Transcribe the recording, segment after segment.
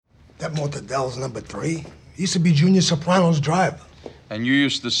That Mortadel's #3. He used to be Junior Soprano's driver. And you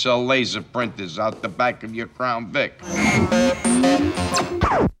used to sell laser printers out the back of your Crown Vic.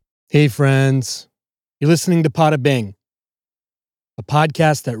 Hey, friends. You're listening to Pada Bing, a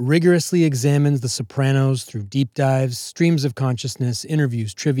podcast that rigorously examines The Sopranos through deep dives, streams of consciousness,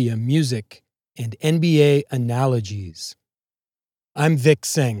 interviews, trivia, music, and NBA analogies. I'm Vic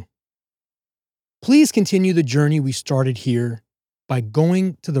Singh. Please continue the journey we started here by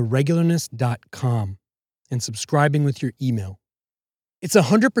going to theregularness.com and subscribing with your email. It's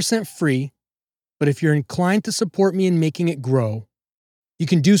 100% free, but if you're inclined to support me in making it grow, you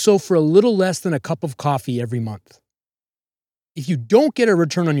can do so for a little less than a cup of coffee every month. If you don't get a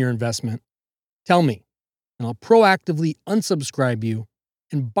return on your investment, tell me, and I'll proactively unsubscribe you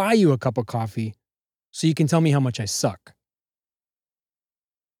and buy you a cup of coffee so you can tell me how much I suck.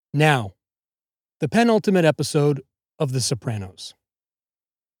 Now, the penultimate episode of The Sopranos.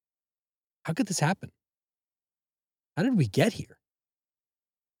 How could this happen? How did we get here?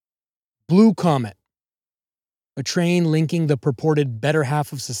 Blue Comet, a train linking the purported better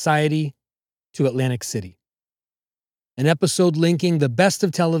half of society to Atlantic City. An episode linking the best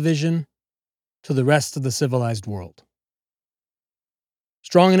of television to the rest of the civilized world.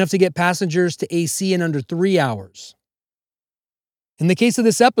 Strong enough to get passengers to AC in under 3 hours. In the case of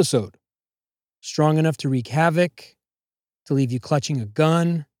this episode, strong enough to wreak havoc, to leave you clutching a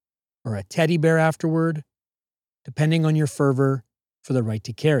gun or a teddy bear afterward, depending on your fervor for the right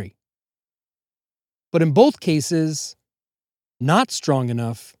to carry. But in both cases, not strong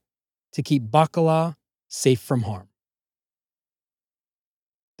enough to keep Bacala safe from harm.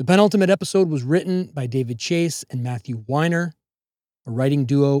 The penultimate episode was written by David Chase and Matthew Weiner, a writing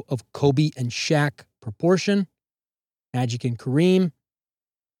duo of Kobe and Shaq proportion, Magic and Kareem,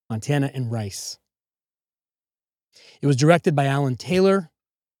 Montana and Rice. It was directed by Alan Taylor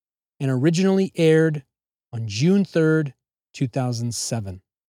and originally aired on June 3rd, 2007.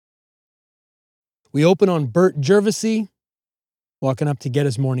 We open on Bert Gervasy walking up to get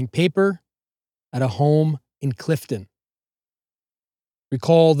his morning paper at a home in Clifton.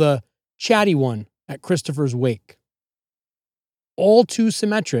 Recall the chatty one at Christopher's wake. All too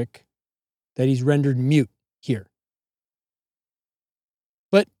symmetric that he's rendered mute here.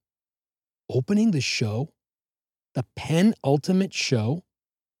 But opening the show, the penultimate show,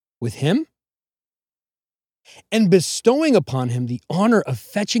 with him, and bestowing upon him the honor of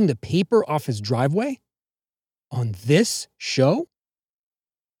fetching the paper off his driveway on this show,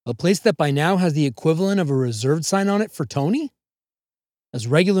 a place that by now has the equivalent of a reserved sign on it for Tony, as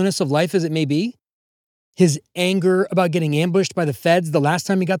regularness of life as it may be, his anger about getting ambushed by the feds the last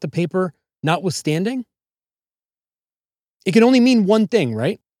time he got the paper notwithstanding. It can only mean one thing,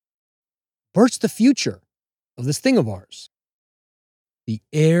 right? Bert's the future of this thing of ours. The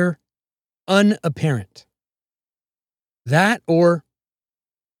heir unapparent. That or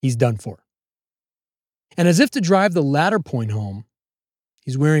he's done for. And as if to drive the latter point home,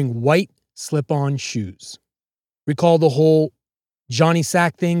 he's wearing white slip-on shoes. Recall the whole Johnny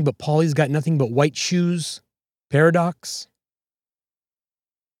Sack thing, but Paulie's got nothing but white shoes paradox?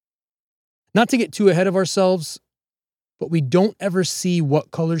 Not to get too ahead of ourselves, but we don't ever see what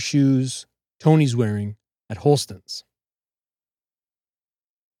color shoes Tony's wearing at Holston's.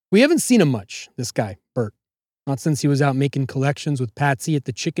 We haven't seen him much, this guy, Bert. Not since he was out making collections with Patsy at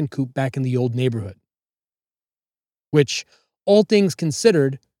the chicken coop back in the old neighborhood. Which, all things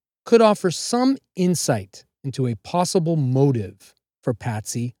considered, could offer some insight into a possible motive for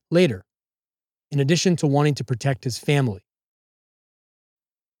Patsy later, in addition to wanting to protect his family.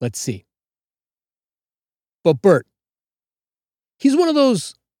 Let's see. But Bert, he's one of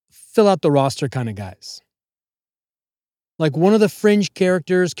those fill out the roster kind of guys. Like one of the fringe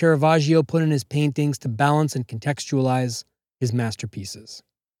characters Caravaggio put in his paintings to balance and contextualize his masterpieces.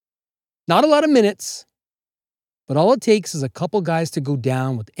 Not a lot of minutes, but all it takes is a couple guys to go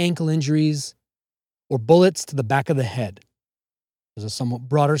down with ankle injuries or bullets to the back of the head. There's a somewhat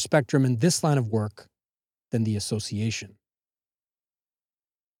broader spectrum in this line of work than the association.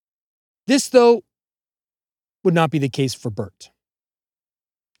 This, though, would not be the case for Bert.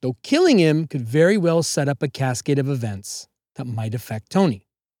 Though killing him could very well set up a cascade of events that might affect Tony.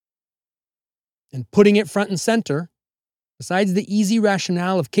 And putting it front and center, besides the easy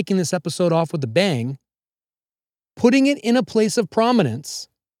rationale of kicking this episode off with a bang, putting it in a place of prominence,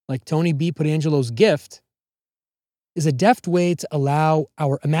 like Tony B. put Angelo's gift, is a deft way to allow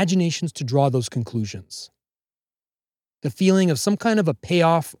our imaginations to draw those conclusions. The feeling of some kind of a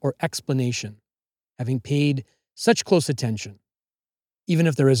payoff or explanation, having paid such close attention, even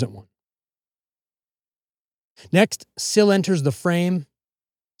if there isn't one. Next, Syl enters the frame,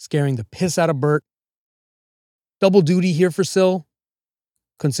 scaring the piss out of Bert. Double duty here for Sil,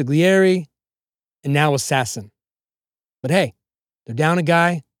 consigliere, and now assassin. But hey, they're down a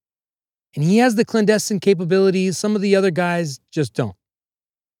guy, and he has the clandestine capabilities some of the other guys just don't.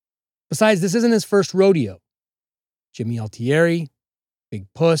 Besides, this isn't his first rodeo. Jimmy Altieri, Big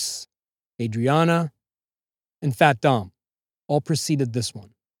Puss, Adriana, and Fat Dom all preceded this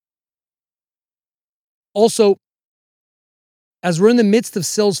one. Also, as we're in the midst of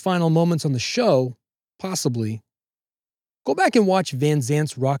Sil's final moments on the show, possibly, go back and watch Van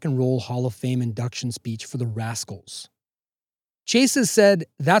Zant's Rock and Roll Hall of Fame induction speech for the Rascals. Chase has said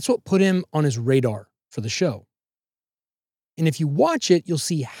that's what put him on his radar for the show. And if you watch it, you'll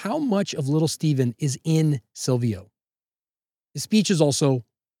see how much of Little Steven is in Silvio. His speech is also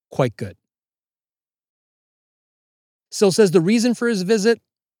quite good. Sil says the reason for his visit,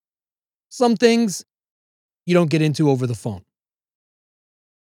 some things you don't get into over the phone.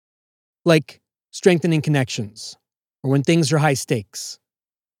 Like strengthening connections, or when things are high stakes,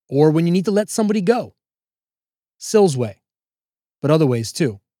 or when you need to let somebody go. Sil's way, but other ways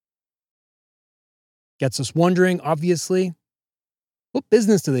too. Gets us wondering, obviously, what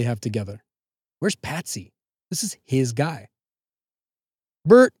business do they have together? Where's Patsy? This is his guy.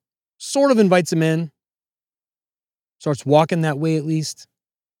 Bert sort of invites him in, starts walking that way at least,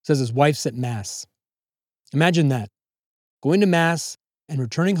 says his wife's at Mass. Imagine that, going to Mass and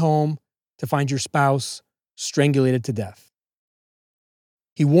returning home to find your spouse strangulated to death.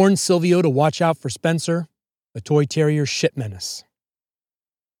 He warns Silvio to watch out for Spencer, a toy terrier shit menace.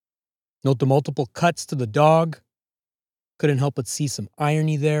 Note the multiple cuts to the dog. Couldn't help but see some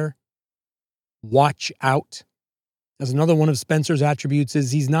irony there. Watch out. As another one of Spencer's attributes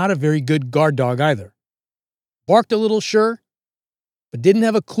is he's not a very good guard dog either. Barked a little, sure, but didn't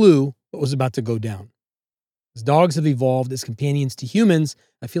have a clue what was about to go down. As dogs have evolved as companions to humans,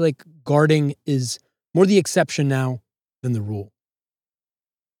 I feel like guarding is more the exception now than the rule.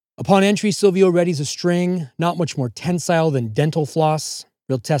 Upon entry, Silvio readies a string, not much more tensile than dental floss,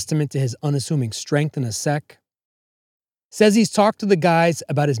 real testament to his unassuming strength in a sec. Says he's talked to the guys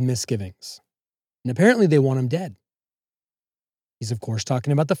about his misgivings, and apparently they want him dead. He's of course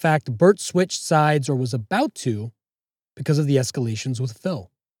talking about the fact Bert switched sides or was about to because of the escalations with Phil.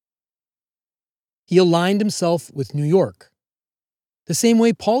 He aligned himself with New York, the same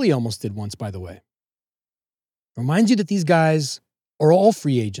way Paulie almost did once, by the way. Reminds you that these guys are all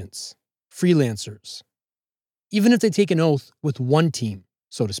free agents, freelancers, even if they take an oath with one team,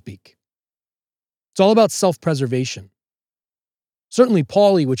 so to speak. It's all about self-preservation. Certainly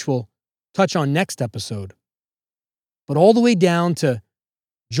Paulie, which we'll touch on next episode, but all the way down to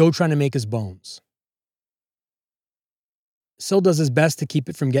Joe trying to make his bones. Sil does his best to keep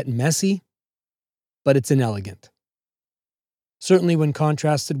it from getting messy, but it's inelegant. Certainly when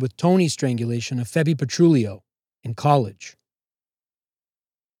contrasted with Tony's strangulation of Febby Petrulio in college.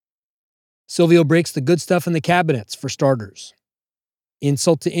 Silvio breaks the good stuff in the cabinets, for starters.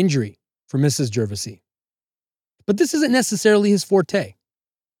 Insult to injury for Mrs. Gervasy. But this isn't necessarily his forte.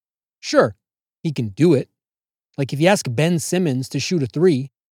 Sure, he can do it. Like if you ask Ben Simmons to shoot a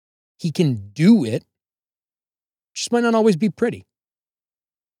 3, he can do it. Just might not always be pretty.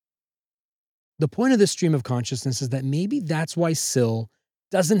 The point of this stream of consciousness is that maybe that's why Sil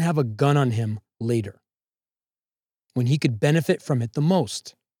doesn't have a gun on him later, when he could benefit from it the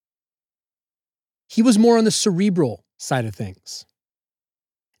most. He was more on the cerebral side of things.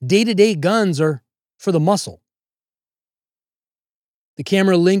 Day-to-day guns are for the muscle. The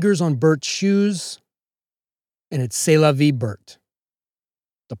camera lingers on Bert's shoes, and it's c'est la vie, Bert.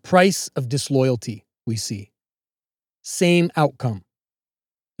 The price of disloyalty, we see. Same outcome.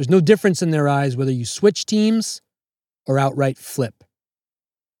 There's no difference in their eyes whether you switch teams or outright flip.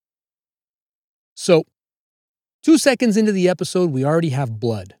 So, 2 seconds into the episode, we already have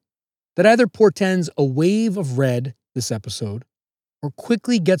blood that either portends a wave of red this episode or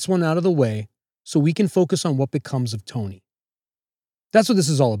quickly gets one out of the way so we can focus on what becomes of Tony. That's what this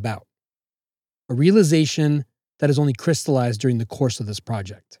is all about. A realization that has only crystallized during the course of this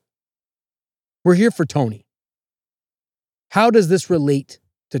project. We're here for Tony. How does this relate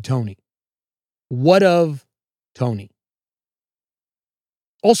to Tony? What of Tony?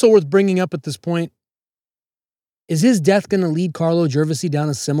 Also worth bringing up at this point, is his death going to lead Carlo Gervasi down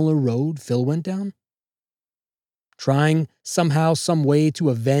a similar road Phil went down? Trying somehow, some way to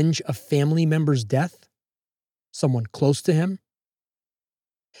avenge a family member's death? Someone close to him?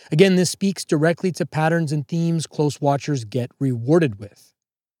 Again, this speaks directly to patterns and themes close watchers get rewarded with.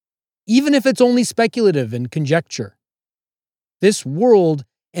 Even if it's only speculative and conjecture. This world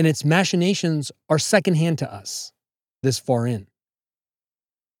and its machinations are secondhand to us, this far in.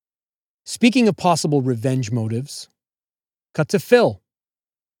 Speaking of possible revenge motives, cut to Phil,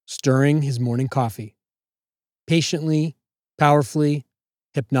 stirring his morning coffee. Patiently, powerfully,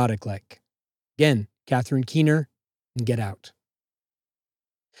 hypnotic-like. Again, Catherine Keener and Get Out.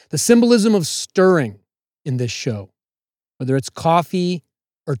 The symbolism of stirring in this show, whether it's coffee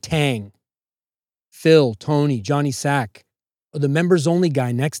or Tang, Phil, Tony, Johnny Sack, or the members-only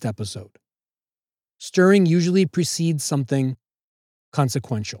guy next episode. Stirring usually precedes something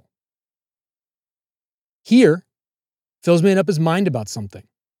consequential. Here, Phil's made up his mind about something.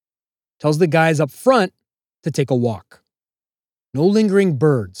 Tells the guys up front to take a walk. No lingering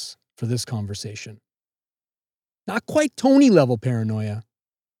birds for this conversation. Not quite Tony-level paranoia,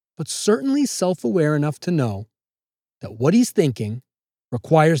 but certainly self-aware enough to know that what he's thinking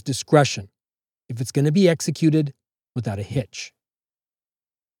requires discretion if it's going to be executed without a hitch.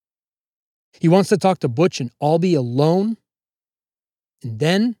 He wants to talk to Butch and Albie alone, and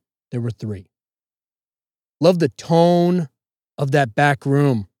then there were three. Love the tone of that back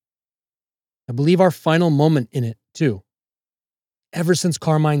room. I believe our final moment in it, too. Ever since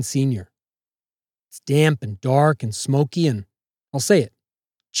Carmine Sr. It's damp and dark and smoky and, I'll say it,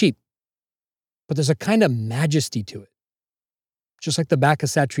 cheap. But there's a kind of majesty to it. Just like the back of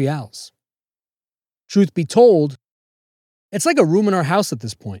Satriale's. Truth be told, it's like a room in our house at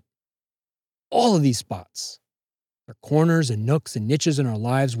this point. All of these spots are corners and nooks and niches in our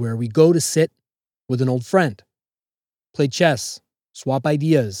lives where we go to sit with an old friend, play chess, swap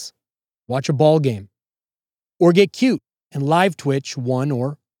ideas, watch a ball game, or get cute and live Twitch one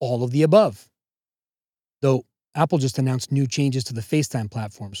or all of the above. Though Apple just announced new changes to the FaceTime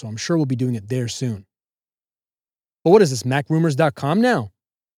platform, so I'm sure we'll be doing it there soon. But what is this, MacRumors.com now?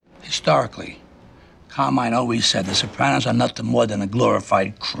 Historically, Carmine always said the Sopranos are nothing more than a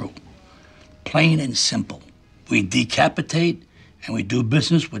glorified crew. Plain and simple. We decapitate and we do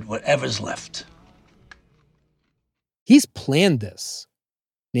business with whatever's left. He's planned this,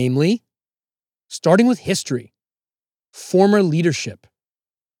 namely, starting with history, former leadership,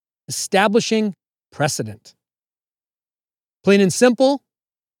 establishing precedent. Plain and simple,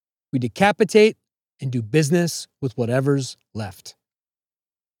 we decapitate and do business with whatever's left.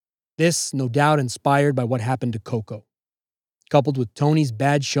 This, no doubt, inspired by what happened to Coco, coupled with Tony's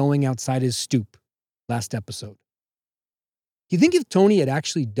bad showing outside his stoop last episode. Do you think if Tony had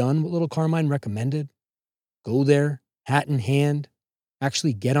actually done what little Carmine recommended, go there, hat in hand,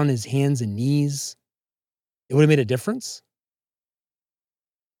 actually get on his hands and knees, it would have made a difference?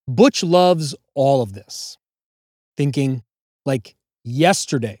 Butch loves all of this, thinking like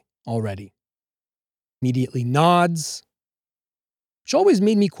yesterday already. Immediately nods, which always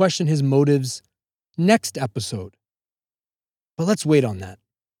made me question his motives next episode. But let's wait on that.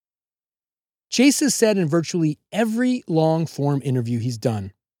 Chase has said in virtually every long-form interview he's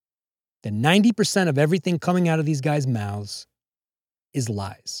done that 90% of everything coming out of these guys' mouths is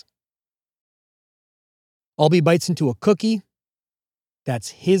lies. Albie bites into a cookie. That's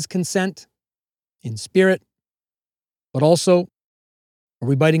his consent in spirit. But also, are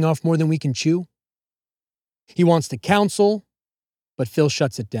we biting off more than we can chew? He wants to counsel, but Phil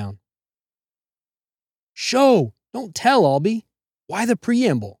shuts it down. Show, don't tell, Albie. Why the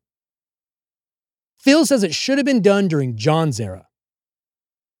preamble? Phil says it should have been done during John's era.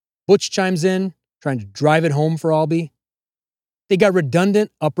 Butch chimes in, trying to drive it home for Albie. They got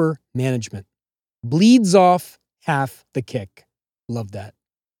redundant upper management. Bleeds off half the kick. Love that.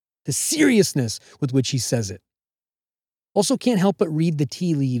 The seriousness with which he says it. Also can't help but read the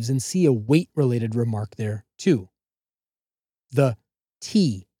tea leaves and see a weight-related remark there, too. The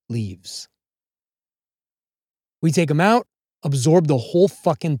tea leaves. We take them out, absorb the whole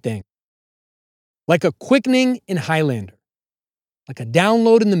fucking thing. Like a quickening in Highlander. Like a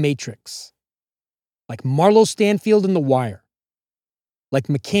download in The Matrix. Like Marlo Stanfield in The Wire. Like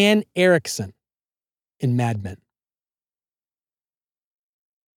McCann Erickson in Mad Men.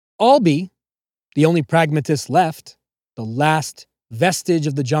 Albie, the only pragmatist left, the last vestige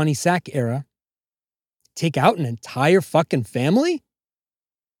of the Johnny Sack era, take out an entire fucking family?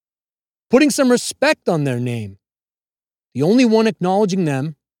 Putting some respect on their name. The only one acknowledging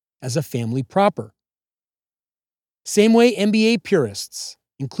them as a family proper. Same way NBA purists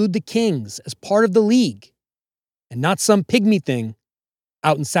include the Kings as part of the league and not some pygmy thing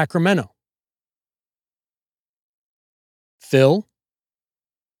out in Sacramento. Phil,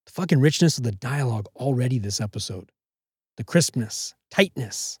 the fucking richness of the dialogue already this episode. The crispness,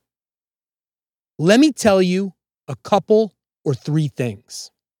 tightness. Let me tell you a couple or three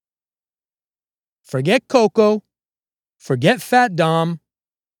things. Forget Coco, forget Fat Dom,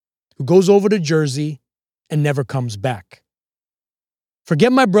 who goes over to Jersey and never comes back.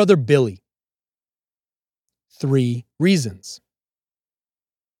 Forget my brother Billy. 3 reasons.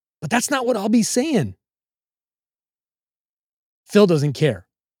 But that's not what I'll be saying. Phil doesn't care.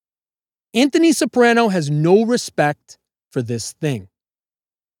 Anthony Soprano has no respect for this thing.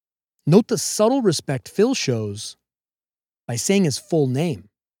 Note the subtle respect Phil shows by saying his full name.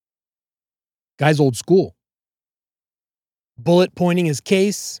 Guy's old school. Bullet pointing his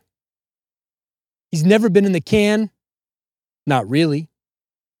case. He's never been in the can. Not really.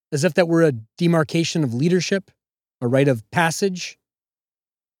 As if that were a demarcation of leadership, a rite of passage.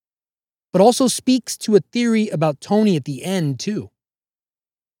 But also speaks to a theory about Tony at the end, too.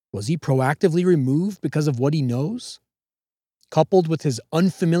 Was he proactively removed because of what he knows, coupled with his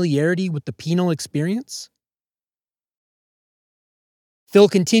unfamiliarity with the penal experience? Phil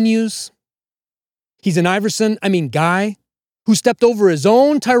continues. He's an guy, who stepped over his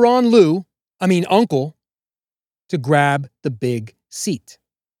own uncle, to grab the big seat.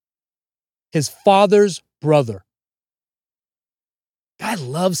 His father's brother. Guy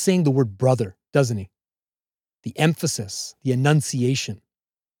loves saying the word brother, doesn't he? The emphasis, the enunciation.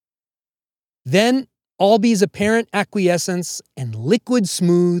 Then, Alby's apparent acquiescence and liquid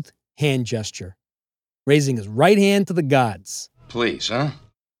smooth hand gesture, raising his right hand to the gods. Please, huh?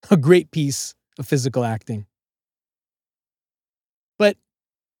 A great piece of physical acting. But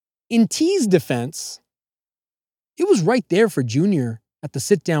in T's defense, it was right there for Junior at the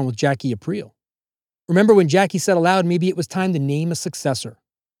sit-down with Jackie Aprile. Remember when Jackie said aloud maybe it was time to name a successor?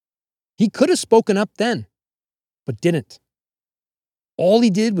 He could have spoken up then, but didn't. All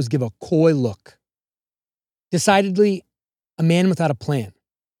he did was give a coy look. Decidedly, a man without a plan.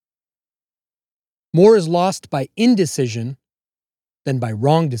 More is lost by indecision than by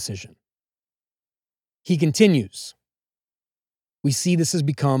wrong decision. He continues. We see this has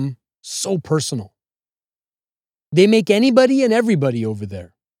become so personal. They make anybody and everybody over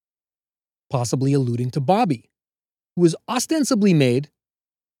there. Possibly alluding to Bobby, who was ostensibly made,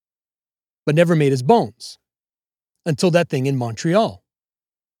 but never made his bones. Until that thing in Montreal.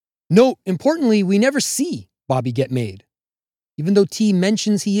 Note, importantly, we never see Bobby get made, even though T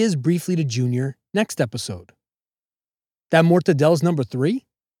mentions he is briefly to Junior next episode. That Mortadel's number 3?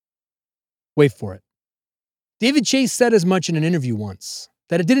 Wait for it. David Chase said as much in an interview once,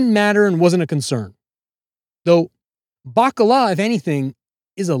 that it didn't matter and wasn't a concern. Though Bacala, if anything,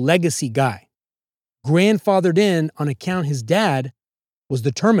 is a legacy guy, grandfathered in on account his dad was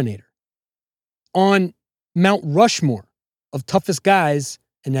the Terminator. On Mount Rushmore of toughest guys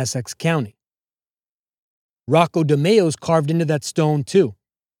in Essex County. Rocco DeMeo's carved into that stone too.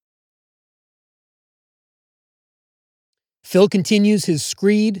 Phil continues his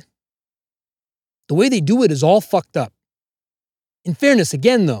screed. The way they do it is all fucked up. In fairness,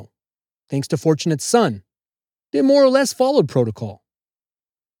 again though, thanks to Fortunate's son, they more or less followed protocol.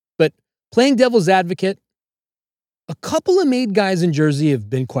 But playing devil's advocate, a couple of made guys in Jersey have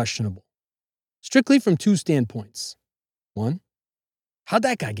been questionable. Strictly from 2 standpoints. 1, how'd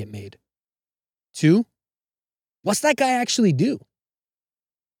that guy get made? 2, what's that guy actually do?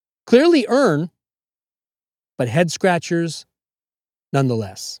 Clearly earn, but head scratchers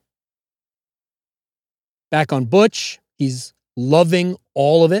nonetheless. Back on Butch, he's loving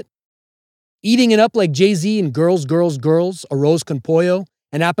all of it. Eating it up like Jay-Z in Girls, Girls, Girls, Arroz con Pollo,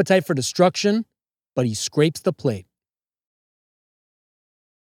 an appetite for destruction, but he scrapes the plate.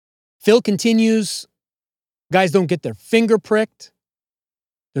 Phil continues, guys don't get their finger pricked.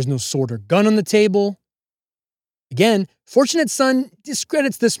 There's no sword or gun on the table. Again, Fortunate's son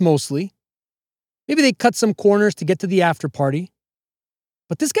discredits this mostly. Maybe they cut some corners to get to the after party.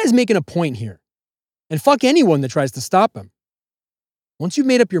 But this guy's making a point here. And fuck anyone that tries to stop him. Once you've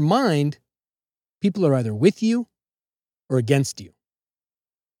made up your mind, people are either with you or against you.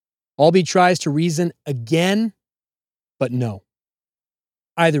 Albie tries to reason again, but no.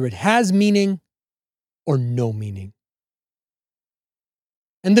 Either it has meaning or no meaning.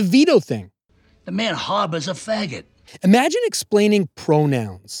 And the veto thing. The man harbors a faggot. Imagine explaining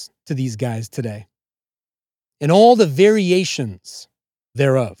pronouns to these guys today. And all the variations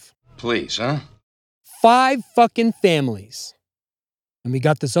thereof. Please, huh? 5 fucking families. And we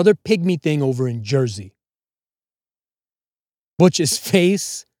got this other pygmy thing over in Jersey. Butch's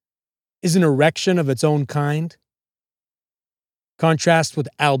face is an erection of its own kind. Contrast with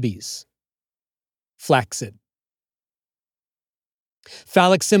Albie's. Flaccid.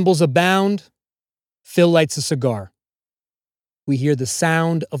 Phallic symbols abound. Phil lights a cigar. We hear the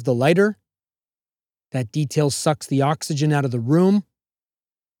sound of the lighter. That detail sucks the oxygen out of the room.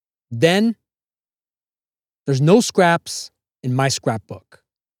 Then, there's no scraps in my scrapbook.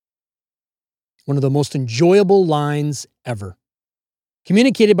 One of the most enjoyable lines ever.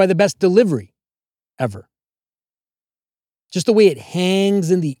 communicated by the best delivery ever. Just the way it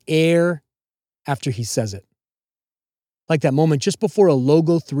hangs in the air after he says it. Like that moment just before a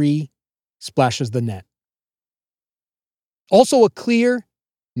logo 3 splashes the net. Also a clear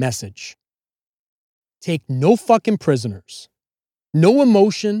message. Take no fucking prisoners. No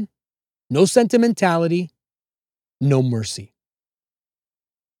emotion, no sentimentality, no mercy.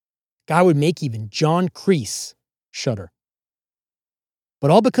 Guy would make even John Kreese shudder. But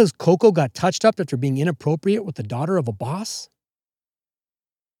all because Coco got touched up after being inappropriate with the daughter of a boss?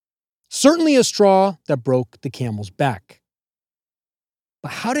 Certainly a straw that broke the camel's back.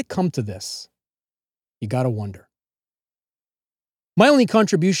 But how'd it come to this? You gotta wonder. My only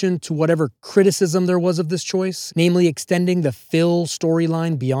contribution to whatever criticism there was of this choice, namely extending the Phil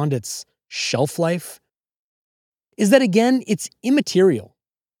storyline beyond its shelf life, is that again, it's immaterial.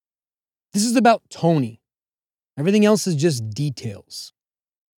 This is about Tony. Everything else is just details.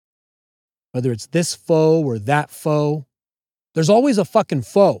 Whether it's this foe or that foe, there's always a fucking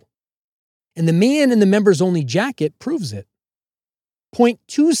foe. And the man in the members-only jacket proves it.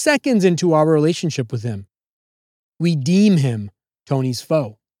 0.2 seconds into our relationship with him, we deem him Tony's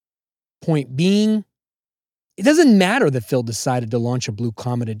foe. Point being, it doesn't matter that Phil decided to launch a blue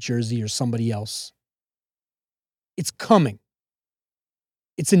Comet at Jersey or somebody else. It's coming.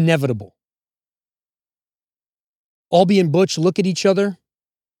 It's inevitable. Albie and Butch look at each other,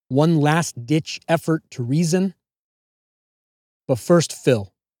 one last-ditch effort to reason. But first,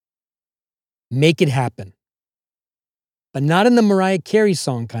 Phil. Make it happen. But not in the Mariah Carey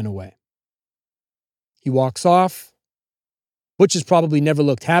song kind of way. He walks off. Butch has probably never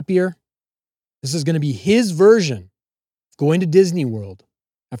looked happier. This is going to be his version of going to Disney World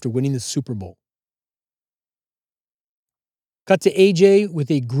after winning the Super Bowl. Cut to AJ with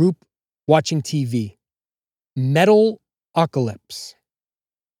a group watching TV. Metal-ocalypse.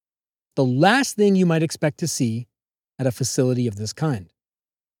 The last thing you might expect to see at a facility of this kind.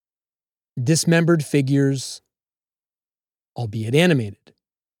 Dismembered figures, albeit animated.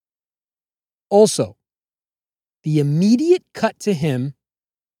 Also, the immediate cut to him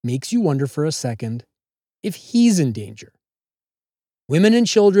makes you wonder for a second if he's in danger. Women and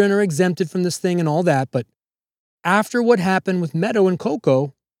children are exempted from this thing and all that, but after what happened with Meadow and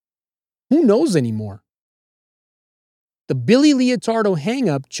Coco, who knows anymore? The Billy Leotardo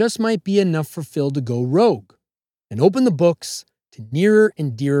hang-up just might be enough for Phil to go rogue and open the books to nearer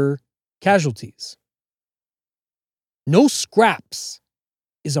and dearer casualties. No scraps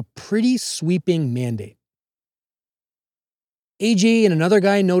is a pretty sweeping mandate. AJ and another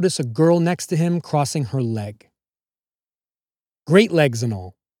guy notice a girl next to him crossing her leg. Great legs and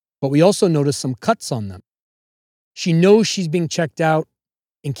all, but we also notice some cuts on them. She knows she's being checked out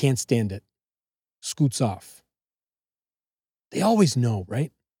and can't stand it. Scoots off. They always know,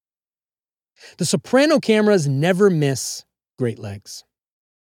 right? The Soprano cameras never miss great legs.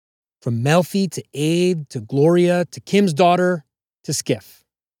 From Melfi to Abe to Gloria to Kim's daughter to Skiff.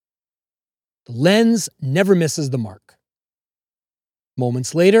 The lens never misses the mark.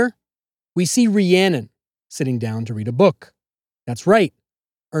 Moments later, we see Rhiannon sitting down to read a book. That's right,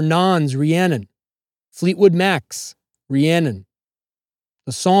 Hernan's Rhiannon. Fleetwood Mac's Rhiannon.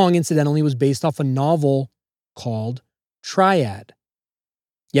 The song, incidentally, was based off a novel called Triad.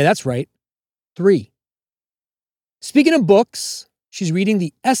 Yeah, that's right. 3. Speaking of books, she's reading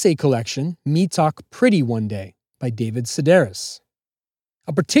the essay collection Me Talk Pretty One Day by David Sedaris.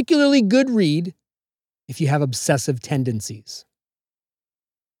 A particularly good read if you have obsessive tendencies.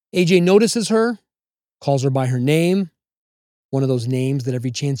 AJ notices her, calls her by her name, one of those names that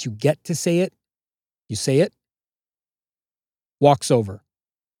every chance you get to say it, you say it. Walks over.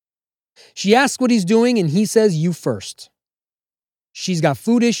 She asks what he's doing and he says, you first. She's got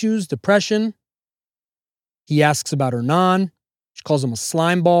food issues, depression. He asks about Hernan. She calls him a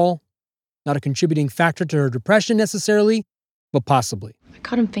slime ball. Not a contributing factor to her depression necessarily, but possibly. I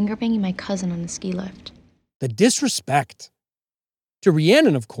caught him fingerbanging my cousin on the ski lift. The disrespect. To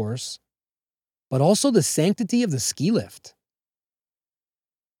Rhiannon, of course, but also the sanctity of the ski lift.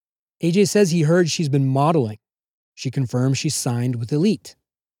 AJ says he heard she's been modeling. She confirms she's signed with Elite.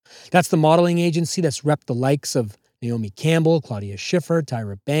 That's the modeling agency that's repped the likes of Naomi Campbell, Claudia Schiffer,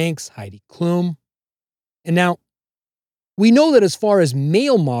 Tyra Banks, Heidi Klum. And now, we know that as far as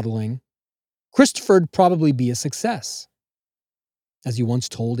male modeling, Christopher'd probably be a success, as he once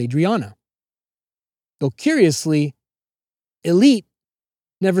told Adriana. Though curiously, Elite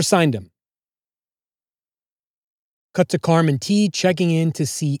never signed him. Cut to Carmen T checking in to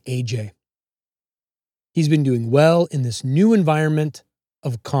see AJ. He's been doing well in this new environment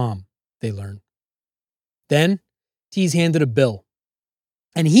of calm, they learn. Then, T's handed a bill.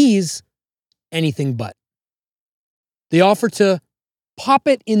 And he's anything but. They offer to pop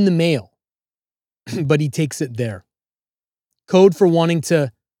it in the mail, but he takes it there. Code for wanting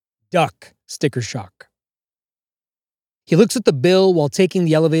to duck sticker shock. He looks at the bill while taking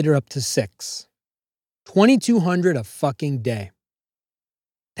the elevator up to 6. $2,200 a fucking day.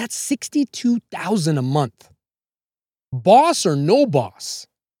 That's $62,000 a month. Boss or no boss,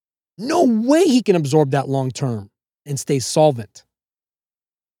 no way he can absorb that long term and stay solvent.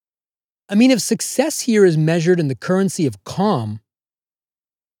 I mean, if success here is measured in the currency of calm,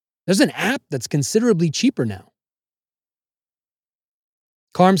 there's an app that's considerably cheaper now.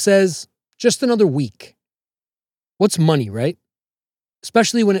 Carm says, just another week. What's money, right?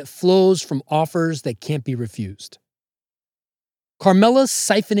 Especially when it flows from offers that can't be refused. Carmela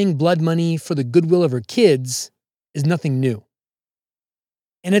siphoning blood money for the goodwill of her kids is nothing new.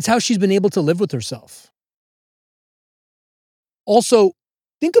 And it's how she's been able to live with herself. Also,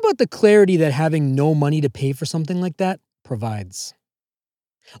 think about the clarity that having no money to pay for something like that provides.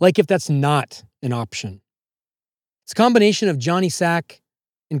 Like if that's not an option. It's a combination of Johnny Sack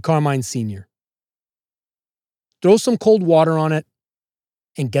and Carmine Sr. Throw some cold water on it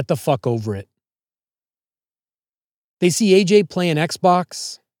and get the fuck over it. They see AJ playing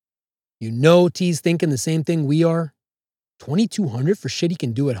Xbox. You know T's thinking the same thing we are. $2,200 for shit he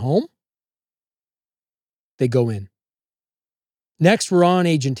can do at home? They go in. Next, we're on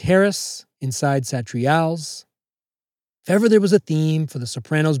Agent Harris inside Satrial's. If ever there was a theme for The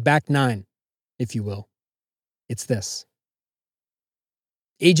Sopranos back nine, if you will, it's this.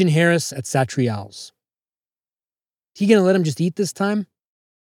 Agent Harris at Satrial's. He gonna let him just eat this time?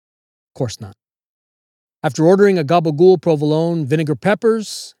 Of course not. After ordering a gabagool provolone, vinegar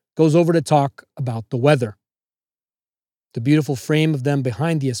peppers, goes over to talk about the weather. The beautiful frame of them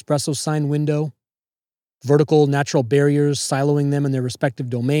behind the espresso sign window, vertical natural barriers siloing them in their respective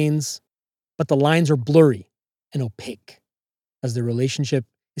domains, but the lines are blurry and opaque as their relationship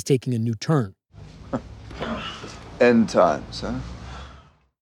is taking a new turn. End times, huh?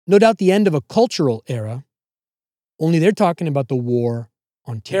 No doubt the end of a cultural era, only they're talking about the war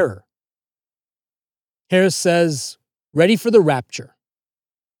on terror. Harris says, ready for the rapture.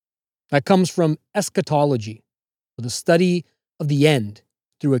 That comes from eschatology, or the study of the end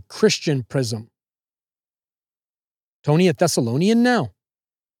through a Christian prism. Tony a Thessalonian now?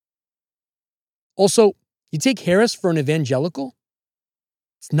 Also, you take Harris for an evangelical?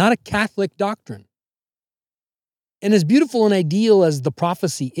 It's not a Catholic doctrine. And as beautiful and ideal as the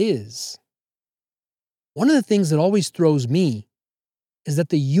prophecy is, one of the things that always throws me is that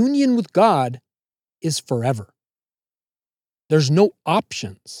the union with God is forever. There's no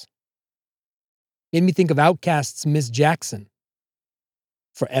options. Made me think of Outkast's Miss Jackson.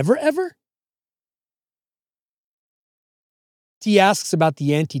 Forever, ever? T asks about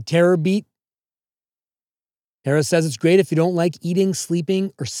the anti-terror beat. Harris says it's great if you don't like eating,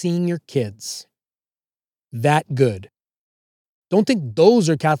 sleeping, or seeing your kids. That good. Don't think those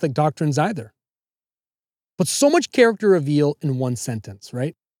are Catholic doctrines either. But so much character reveal in one sentence,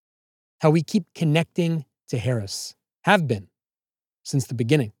 right? How we keep connecting to Harris. Have been. Since the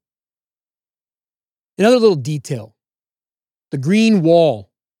beginning. Another little detail. The green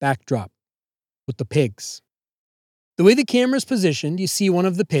wall backdrop with the pigs. The way the camera's positioned, you see one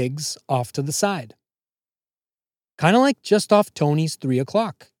of the pigs off to the side. Kind of like just off Tony's 3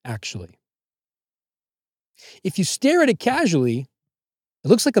 o'clock, actually. If you stare at it casually, it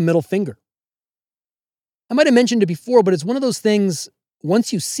looks like a middle finger. I might have mentioned it before, but it's one of those things,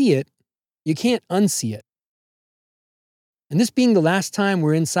 once you see it, you can't unsee it. And this being the last time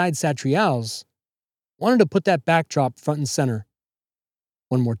we're inside Satrial's, wanted to put that backdrop front and center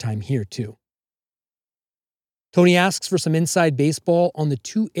one more time here, too. Tony asks for some inside baseball on the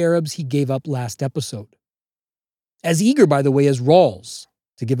 2 Arabs he gave up last episode. As eager, by the way, as Rawls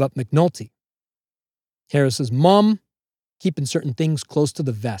to give up McNulty. Harris's mom, keeping certain things close to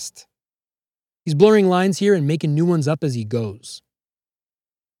the vest. He's blurring lines here and making new ones up as he goes.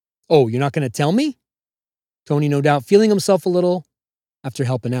 Oh, you're not going to tell me? Tony, no doubt, feeling himself a little after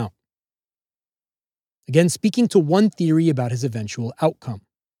helping out. Again, speaking to one theory about his eventual outcome.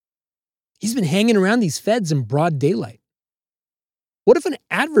 He's been hanging around these feds in broad daylight. What if an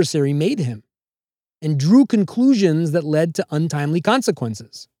adversary made him and drew conclusions that led to untimely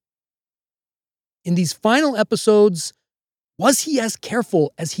consequences? In these final episodes, was he as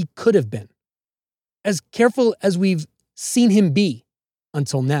careful as he could have been? As careful as we've seen him be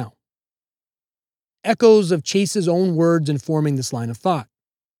until now? Echoes of Chase's own words informing this line of thought.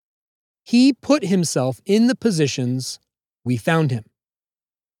 He put himself in the positions we found him.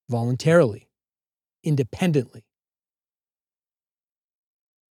 Voluntarily. Independently.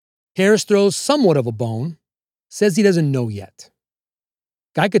 Harris throws somewhat of a bone, says he doesn't know yet.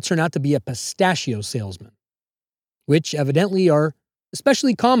 Guy could turn out to be a pistachio salesman, which evidently are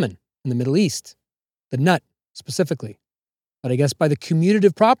especially common in the Middle East, the nut specifically. But I guess by the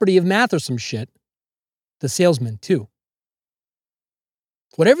commutative property of math or some shit, the salesman too.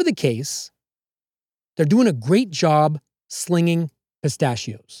 Whatever the case, they're doing a great job slinging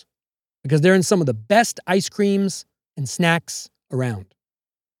pistachios because they're in some of the best ice creams and snacks around,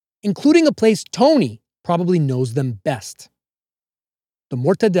 including a place Tony probably knows them best, the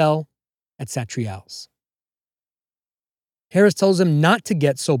Mortadelle at Satriale's. Harris tells him not to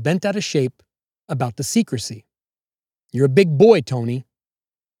get so bent out of shape about the secrecy. You're a big boy, Tony.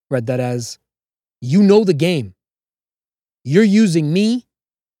 Read that as, you know the game. You're using me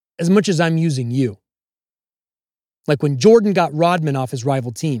as much as I'm using you. Like when Jordan got Rodman off his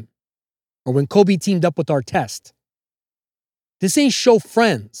rival team, or when Kobe teamed up with Artest. This ain't show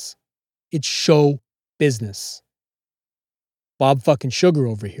friends. It's show business. Bob fucking Sugar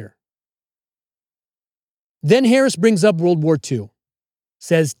over here. Then Harris brings up World War II.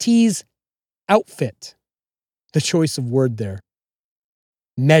 Says T's outfit, the choice of word there,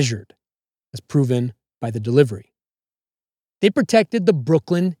 measured, as proven by the delivery. They protected the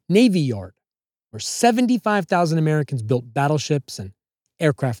Brooklyn Navy Yard, where 75,000 Americans built battleships and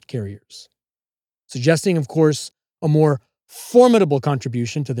aircraft carriers, suggesting, of course, a more formidable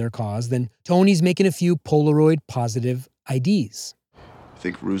contribution to their cause than Tony's making a few Polaroid positive IDs.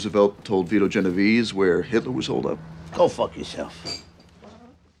 Think Roosevelt told Vito Genovese where Hitler was holed up? Go fuck yourself.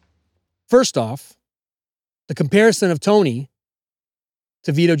 First off, the comparison of Tony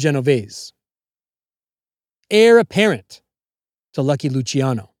to Vito Genovese. Heir apparent to Lucky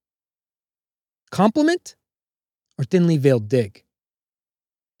Luciano. Compliment or thinly veiled dig?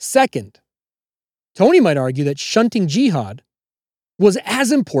 Second, Tony might argue that shunting jihad was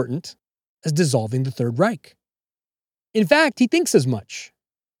as important as dissolving the Third Reich. In fact, he thinks as much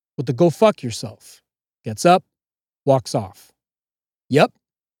with the go fuck yourself. Gets up, walks off. Yep,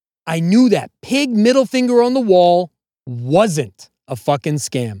 I knew that pig middle finger on the wall wasn't a fucking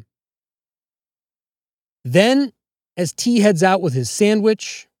scam. Then, as T heads out with his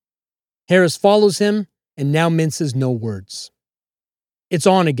sandwich, Harris follows him and now minces no words. It's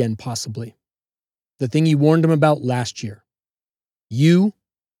on again, possibly. The thing he warned him about last year. You,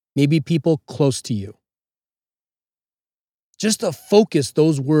 maybe people close to you. Just the focus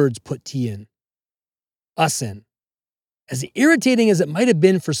those words put T in. Us in. As irritating as it might have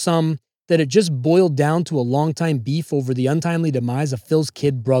been for some that it just boiled down to a long-time beef over the untimely demise of Phil's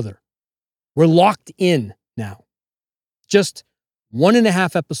kid brother. We're locked in now. Just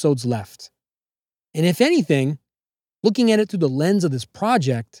 1.5 episodes left. And if anything, looking at it through the lens of this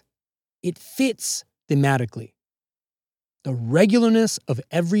project, it fits thematically. The regularness of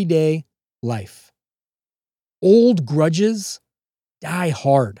everyday life. Old grudges die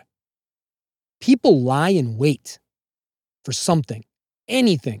hard. People lie in wait for something,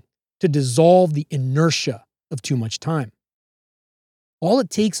 anything, to dissolve the inertia of too much time. All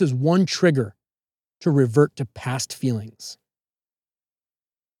it takes is one trigger to revert to past feelings.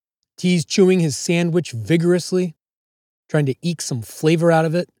 T's chewing his sandwich vigorously, trying to eke some flavor out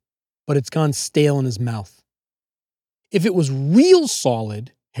of it, but it's gone stale in his mouth. If it was real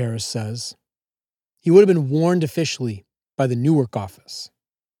solid, Harris says, he would have been warned officially by the Newark office.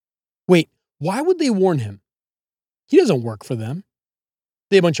 Wait, why would they warn him? He doesn't work for them.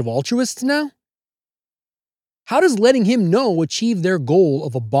 They a bunch of altruists now? How does letting him know achieve their goal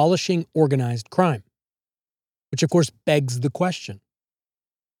of abolishing organized crime? Which, of course, begs the question.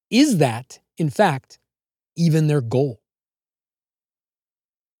 Is that, in fact, even their goal?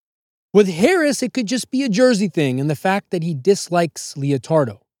 With Harris, it could just be a Jersey thing and the fact that he dislikes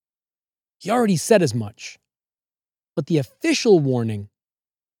Leotardo. He already said as much. But the official warning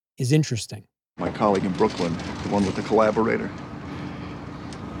is interesting. My colleague in Brooklyn, the one with the collaborator.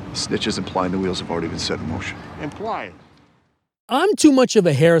 Snitches implying the wheels have already been set in motion. Implying. I'm too much of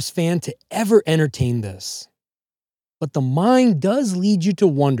a Harris fan to ever entertain this. But the mind does lead you to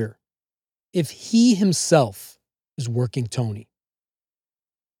wonder if he himself is working Tony.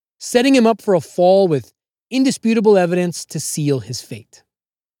 Setting him up for a fall with indisputable evidence to seal his fate.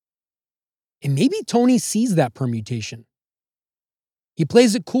 And maybe Tony sees that permutation. He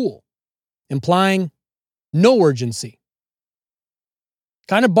plays it cool, implying no urgency.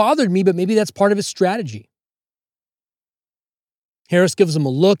 Kind of bothered me, but maybe that's part of his strategy. Harris gives him a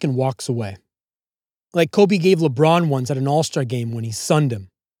look and walks away. Like Kobe gave LeBron once at an All-Star game when he sunned him.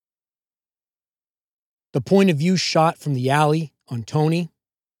 The point of view shot from the alley on Tony.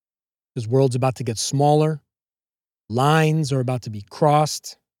 His world's about to get smaller. Lines are about to be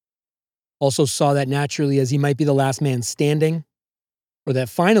crossed. Also saw that naturally as he might be the last man standing, or that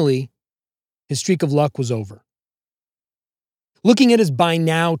finally his streak of luck was over. Looking at his by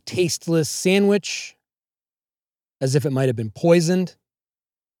now tasteless sandwich, as if it might have been poisoned,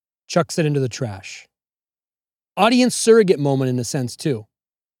 chucks it into the trash. Audience surrogate moment in a sense, too.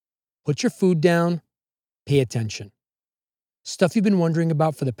 Put your food down, pay attention. Stuff you've been wondering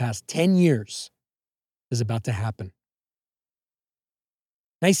about for the past 10 years is about to happen.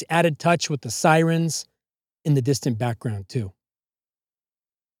 Nice added touch with the sirens in the distant background, too.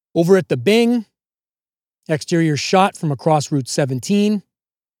 Over at the Bing, exterior shot from across Route 17.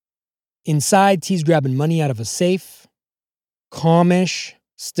 Inside, T's grabbing money out of a safe. Calmish,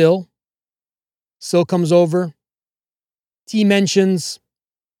 still. Sil comes over. T mentions,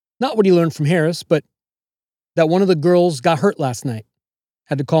 not what he learned from Harris, but that one of the girls got hurt last night,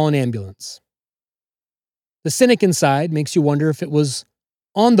 had to call an ambulance. The cynic inside makes you wonder if it was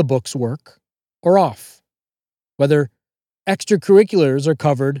on the books work or off, whether extracurriculars are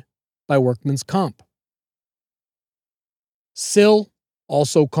covered by workman's comp. Sil,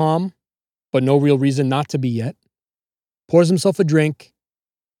 also calm, but no real reason not to be yet, pours himself a drink,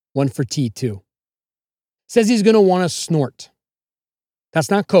 one for T too. Says he's going to want to snort. That's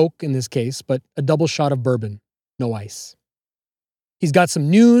not Coke in this case, but a double shot of bourbon, no ice. He's got some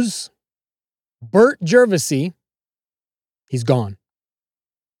news. Bert Gervasey, he's gone.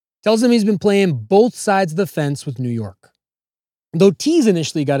 Tells him he's been playing both sides of the fence with New York. Though T's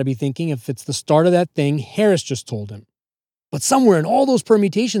initially got to be thinking if it's the start of that thing Harris just told him. But somewhere in all those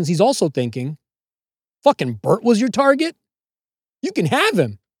permutations, he's also thinking, fucking Bert was your target? You can have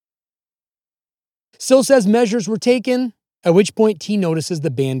him. Sil says measures were taken, at which point T notices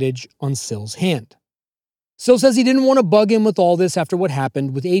the bandage on Sil's hand. Sil says he didn't want to bug him with all this after what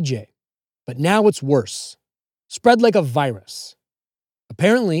happened with AJ. But now it's worse. Spread like a virus.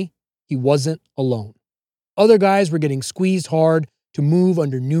 Apparently, he wasn't alone. Other guys were getting squeezed hard to move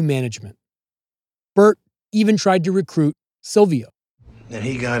under new management. Bert even tried to recruit Silvio. Then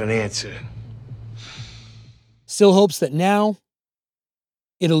he got an answer. Sil hopes that now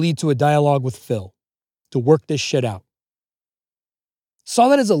it'll lead to a dialogue with Phil to work this shit out. Saw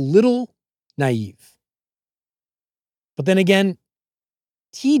that as a little naive. But then again,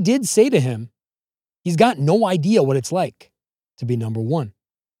 T did say to him, he's got no idea what it's like to be number one.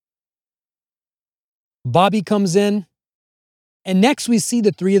 Bobby comes in, and next we see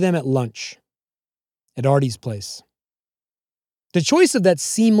the three of them at lunch at Artie's place. The choice of that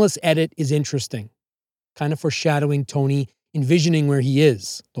seamless edit is interesting, kind of foreshadowing Tony envisioning where he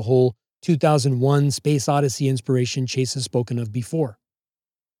is, the whole 2001 Space Odyssey inspiration Chase has spoken of before.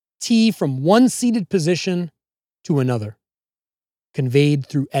 T from one seated position to another, conveyed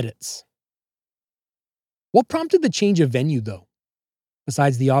through edits. What prompted the change of venue, though?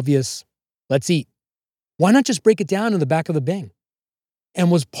 Besides the obvious, let's eat. Why not just break it down in the back of the Bing?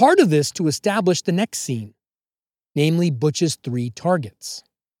 And was part of this to establish the next scene, namely Butch's 3 targets.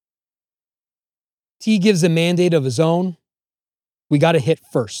 T gives a mandate of his own. We got to hit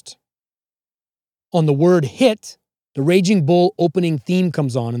first. On the word hit, the Raging Bull opening theme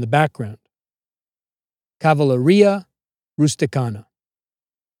comes on in the background. Cavalleria Rusticana.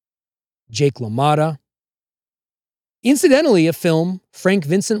 Jake LaMotta. Incidentally, a film Frank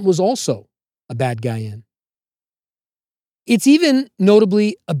Vincent was also a bad guy in. It's even,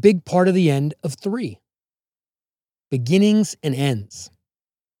 notably, a big part of the end of 3. Beginnings and ends.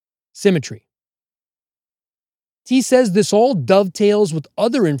 Symmetry. T says this all dovetails with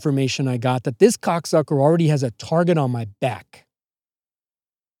other information I got that this cocksucker already has a target on my back.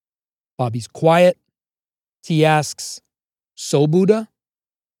 Bobby's quiet. T asks, so Buddha?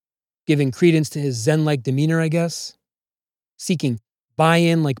 Giving credence to his Zen-like demeanor, I guess. Seeking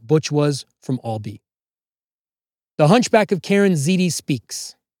buy-in like Butch was from Albee. The hunchback of Karen Ziti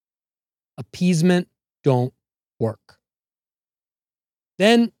speaks. Appeasement don't work.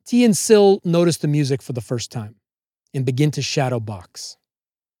 Then T and Sil notice the music for the first time and begin to shadow box.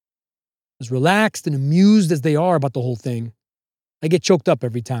 As relaxed and amused as they are about the whole thing, I get choked up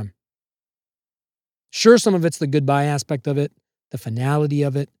every time. Sure, some of it's the goodbye aspect of it, the finality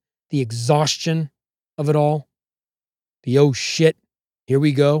of it, the exhaustion of it all. The oh shit, here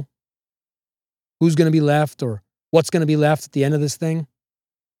we go. Who's going to be left or what's going to be left at the end of this thing?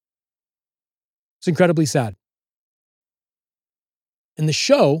 It's incredibly sad. And the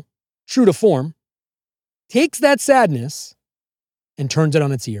show, true to form, takes that sadness and turns it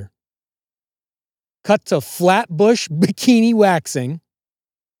on its ear. Cut to Flatbush bikini waxing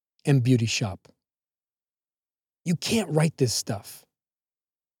and beauty shop. You can't write this stuff.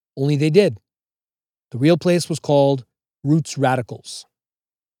 Only they did. The real place was called Roots Radicals.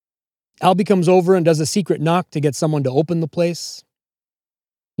 Albie comes over and does a secret knock to get someone to open the place.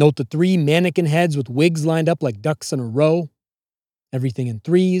 Note the 3 mannequin heads with wigs lined up like ducks in a row. Everything in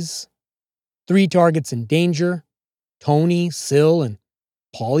threes. 3 targets in danger. Tony, Sil, and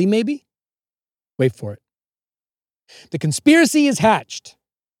Paulie, maybe? Wait for it. The conspiracy is hatched.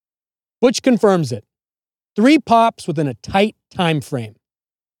 Butch confirms it. 3 pops within a tight time frame.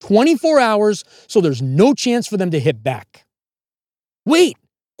 24 hours, so there's no chance for them to hit back. Wait,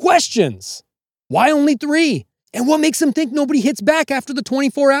 questions. Why only 3? And what makes them think nobody hits back after the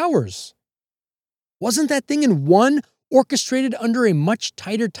 24 hours? Wasn't that thing in 1 orchestrated under a much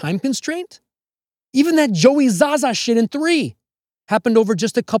tighter time constraint? Even that Joey Zaza shit in 3 happened over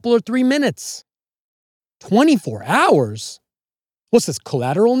just a couple or 3 minutes. 24 hours? What's this,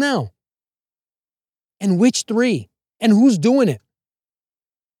 Collateral now? And which 3? And who's doing it?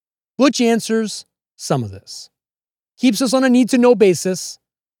 Butch answers some of this. Keeps us on a need-to-know basis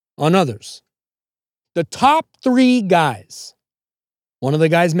on others. The top 3 guys. One of the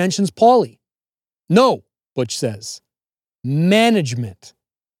guys mentions Paulie. No, Butch says. Management.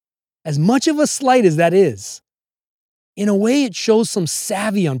 As much of a slight as that is, in a way it shows some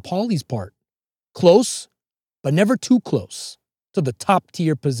savvy on Paulie's part. Close, but never too close to the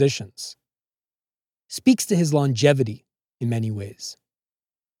top-tier positions. Speaks to his longevity in many ways.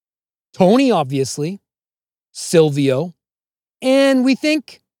 Tony, obviously, Silvio, and we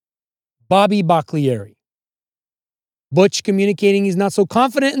think Bobby Baclieri. Butch, communicating he's not so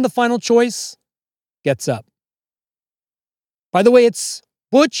confident in the final choice, gets up. By the way, it's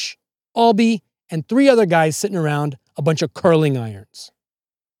Butch, Albie, and 3 other guys sitting around a bunch of curling irons.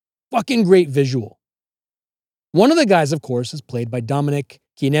 Fucking great visual. One of the guys, of course, is played by Dominic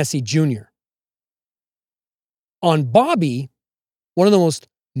Chianesi Jr. On Bobby, one of the most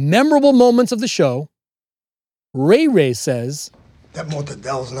memorable moments of the show, Ray Ray says, That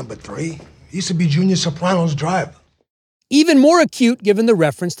Mortadel's number 3. He used to be Junior Soprano's driver. even more acute given the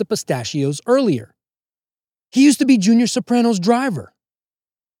reference to pistachios earlier. He used to be Junior Soprano's driver.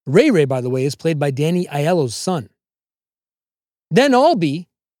 Ray Ray, by the way, is played by Danny Aiello's son. Then Albie,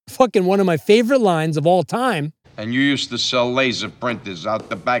 fucking one of my favorite lines of all time. And you used to sell laser printers out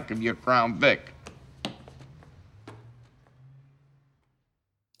the back of your Crown Vic.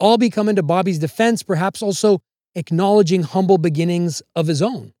 Albie coming to Bobby's defense, perhaps also acknowledging humble beginnings of his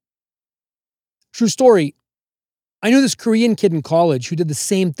own. True story, I knew this Korean kid in college who did the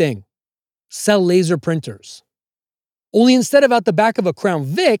same thing. Sell laser printers. Only instead of out the back of a Crown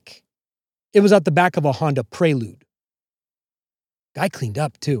Vic, it was out the back of a Honda Prelude. Guy cleaned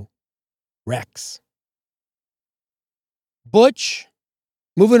up too. Rex. Butch,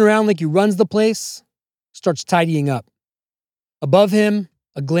 moving around like he runs the place, starts tidying up. Above him,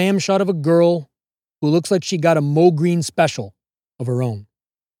 a glam shot of a girl who looks like she got a Mo Green special of her own.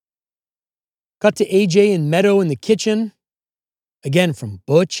 Cut to AJ and Meadow in the kitchen. Again, from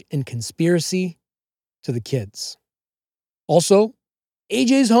Butch and Conspiracy to the kids. Also,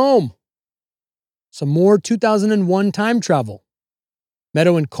 AJ's home. Some more 2001 time travel.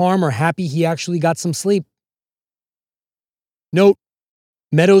 Meadow and Carm are happy he actually got some sleep. Note,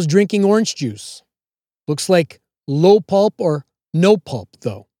 Meadow's drinking orange juice. Looks like low pulp or no pulp,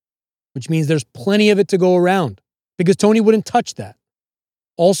 though, which means there's plenty of it to go around because Tony wouldn't touch that.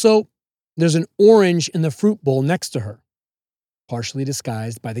 Also, there's an orange in the fruit bowl next to her, partially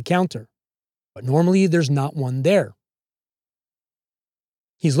disguised by the counter, but normally there's not one there.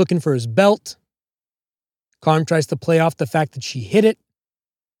 He's looking for his belt. Carm tries to play off the fact that she hid it.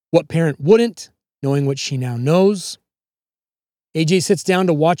 What parent wouldn't, knowing what she now knows? AJ sits down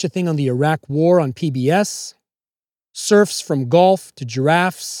to watch a thing on the Iraq War on PBS. Surfs from golf to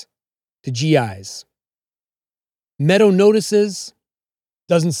giraffes to GIs. Meadow notices,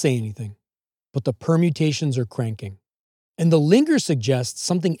 doesn't say anything, but the permutations are cranking. And the linger suggests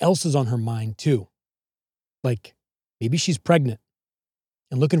something else is on her mind too. Like maybe she's pregnant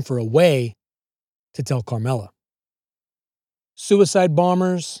and looking for a way to tell Carmela. Suicide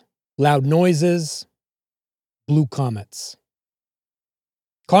bombers, loud noises, blue comets.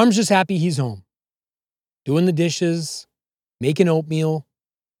 Carm's just happy he's home, doing the dishes, making oatmeal,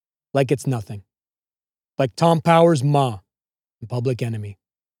 like it's nothing. Like Tom Powers' ma in Public Enemy.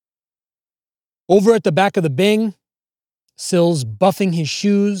 Over at the back of the Bing, Sil's buffing his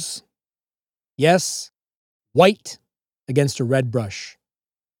shoes. Yes, white against a red brush.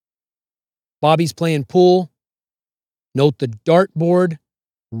 Bobby's playing pool. Note the dartboard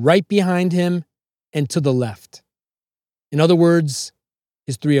right behind him and to the left. In other words,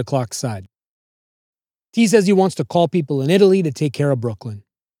 his 3 o'clock side. T says he wants to call people in Italy to take care of Brooklyn.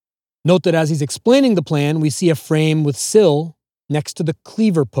 Note that as he's explaining the plan, we see a frame with Sil next to the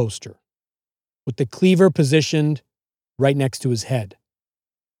Cleaver poster with the cleaver positioned right next to his head.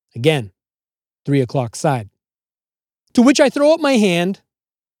 Again, 3 o'clock side. To which I throw up my hand,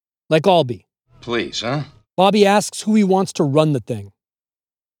 like Albie. Please, huh? Bobby asks who he wants to run the thing.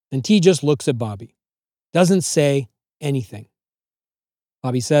 And T just looks at Bobby. Doesn't say anything.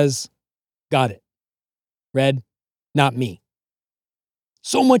 Bobby says, got it. Red, not me.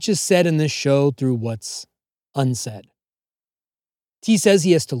 So much is said in this show through what's unsaid. T says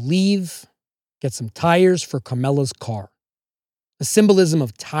he has to leave, get some tires for Carmela's car. A symbolism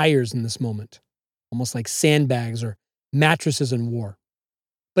of tires in this moment, almost like sandbags or mattresses in war.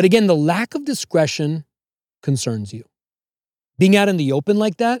 But again, the lack of discretion concerns you. Being out in the open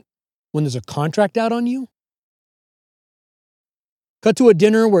like that, when there's a contract out on you. Cut to a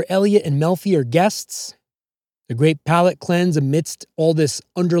dinner where Elliot and Melfi are guests. A great palate cleanse amidst all this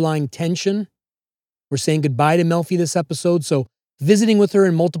underlying tension. We're saying goodbye to Melfi this episode, so visiting with her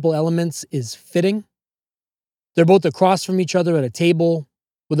in multiple elements is fitting. They're both across from each other at a table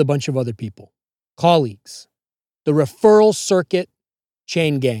with a bunch of other people. Colleagues. The referral circuit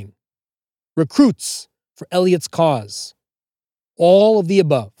chain gang. Recruits for Elliot's cause. All of the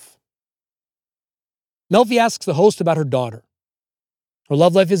above. Melfi asks the host about her daughter. Her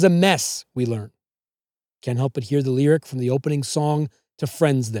love life is a mess, we learn. Can't help but hear the lyric from the opening song to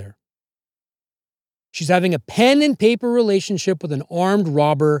Friends there. She's having a pen and paper relationship with an armed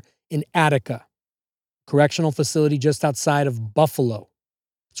robber in Attica, correctional facility just outside of Buffalo.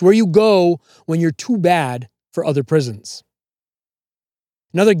 It's where you go when you're too bad for other prisons.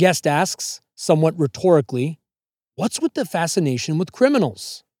 Another guest asks, somewhat rhetorically, what's with the fascination with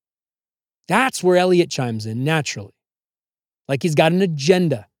criminals? That's where Elliot chimes in naturally, like he's got an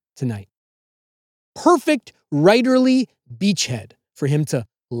agenda tonight. Perfect writerly beachhead for him to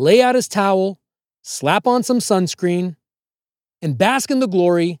lay out his towel, slap on some sunscreen, and bask in the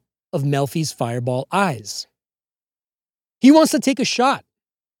glory of Melfi's fireball eyes. He wants to take a shot,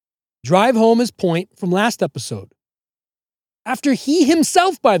 drive home his point from last episode. After he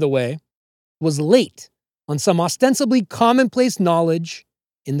himself, by the way, was late on some ostensibly commonplace knowledge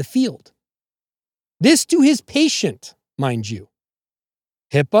in the field. This to his patient, mind you.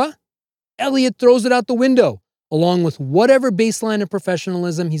 HIPAA? Elliot throws it out the window, along with whatever baseline of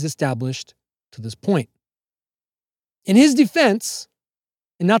professionalism he's established to this point. In his defense,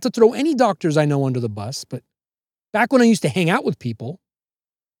 and not to throw any doctors I know under the bus, but back when I used to hang out with people,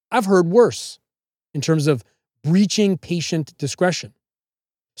 I've heard worse in terms of breaching patient discretion.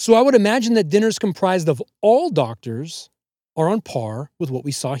 So I would imagine that dinners comprised of all doctors are on par with what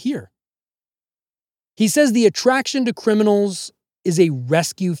we saw here. He says the attraction to criminals is a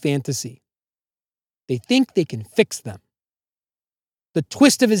rescue fantasy. They think they can fix them. The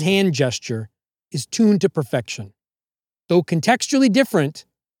twist of his hand gesture is tuned to perfection. Though contextually different,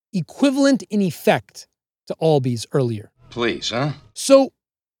 equivalent in effect to Albie's earlier. Please, huh? So,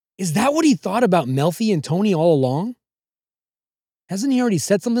 is that what he thought about Melfi and Tony all along? Hasn't he already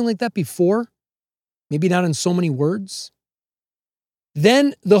said something like that before? Maybe not in so many words?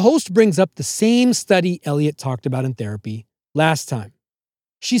 Then the host brings up the same study Elliot talked about in therapy last time.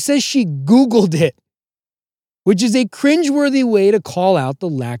 She says she Googled it, which is a cringeworthy way to call out the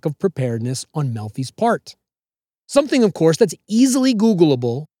lack of preparedness on Melfi's part. Something, of course, that's easily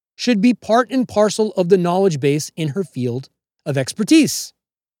Googleable should be part and parcel of the knowledge base in her field of expertise.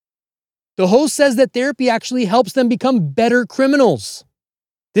 The host says that therapy actually helps them become better criminals.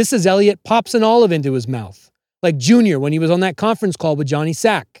 This as Elliot pops an olive into his mouth, like Junior when he was on that conference call with Johnny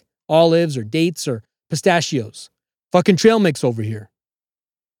Sack. Olives or dates or pistachios. Fucking trail mix over here.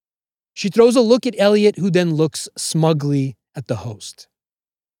 She throws a look at Elliot, who then looks smugly at the host.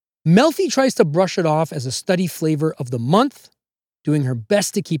 Melfi tries to brush it off as a study flavor of the month, doing her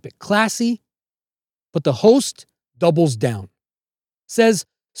best to keep it classy, but the host doubles down. Says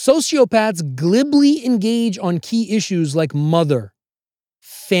sociopaths glibly engage on key issues like mother,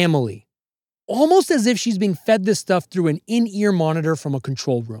 family, almost as if she's being fed this stuff through an in-ear monitor from a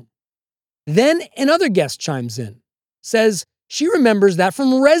control room. Then another guest chimes in, says she remembers that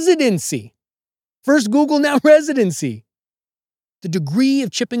from residency. First Google, now residency. The degree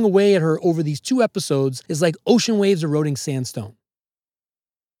of chipping away at her over these 2 episodes is like ocean waves eroding sandstone.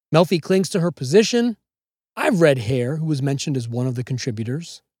 Melfi clings to her position. I've read Hare, who was mentioned as one of the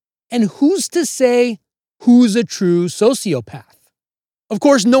contributors. And who's to say who's a true sociopath? Of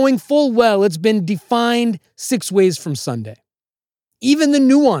course, knowing full well it's been defined 6 ways from Sunday. Even the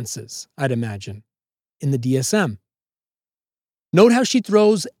nuances, I'd imagine, in the DSM. Note how she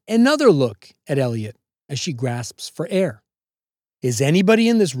throws another look at Elliot as she grasps for air. Is anybody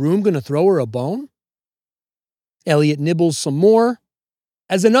in this room going to throw her a bone? Elliot nibbles some more,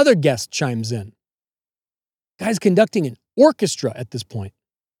 as another guest chimes in. Guy's conducting an orchestra at this point.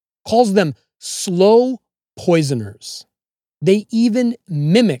 Calls them slow poisoners. They even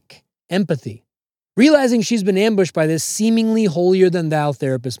mimic empathy. Realizing she's been ambushed by this seemingly holier-than-thou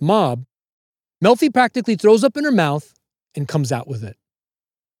therapist mob, Melfi practically throws up in her mouth and comes out with it.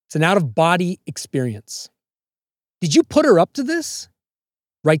 It's an out-of-body experience. Did you put her up to this?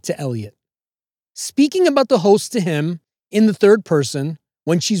 Write to Elliot. Speaking about the host to him in the third person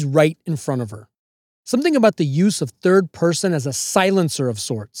when she's right in front of her. Something about the use of third person as a silencer of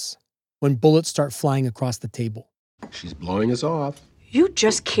sorts when bullets start flying across the table. She's blowing us off. You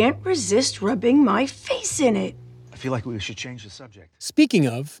just can't resist rubbing my face in it. I feel like we should change the subject. Speaking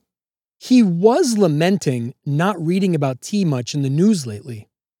of, he was lamenting not reading about tea much in the news lately.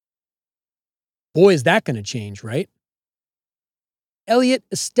 Boy, is that going to change, right? Elliot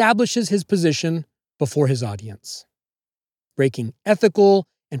establishes his position before his audience, breaking ethical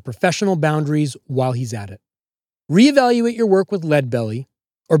and professional boundaries while he's at it. Reevaluate your work with Leadbelly,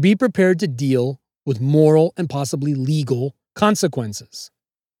 or be prepared to deal with moral and possibly legal consequences.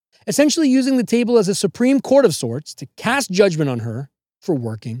 Essentially using the table as a supreme court of sorts to cast judgment on her for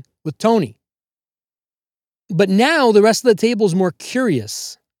working with Tony. But now the rest of the table is more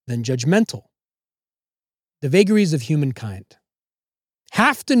curious than judgmental. The vagaries of humankind.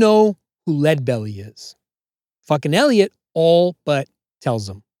 Have to know who Leadbelly is. Fucking Elliot all but tells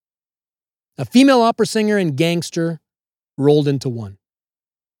him. A female opera singer and gangster rolled into one.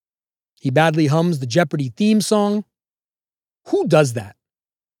 He badly hums the Jeopardy theme song. Who does that?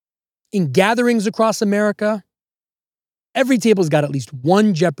 In gatherings across America, every table's got at least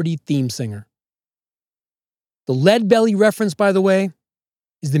one Jeopardy theme singer. The Leadbelly reference, by the way,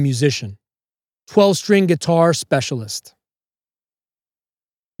 is the musician, 12-string guitar specialist.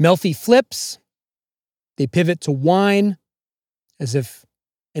 Melfi flips. They pivot to wine, as if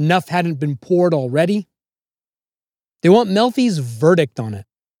enough hadn't been poured already. They want Melfi's verdict on it.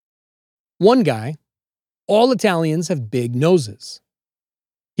 One guy, all Italians have big noses.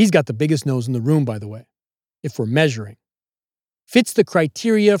 He's got the biggest nose in the room, by the way, if we're measuring. Fits the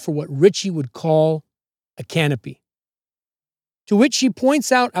criteria for what Richie would call a canopy. To which she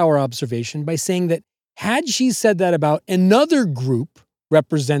points out our observation by saying that had she said that about another group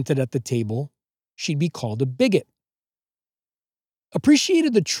represented at the table, she'd be called a bigot.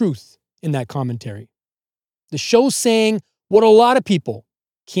 Appreciated the truth in that commentary. The show saying what a lot of people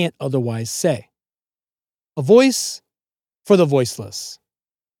can't otherwise say. A voice for the voiceless.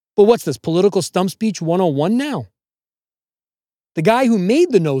 But what's this, political stump speech 101 now? The guy who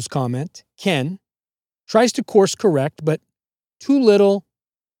made the nose comment, Ken, tries to course correct, but too little,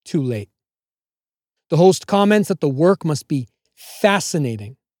 too late. The host comments that the work must be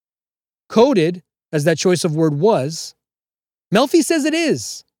fascinating. Coded, as that choice of word was, Melfi says it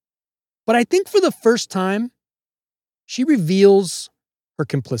is. But I think for the first time, she reveals her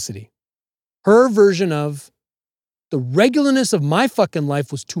complicity. Her version of the regularness of my fucking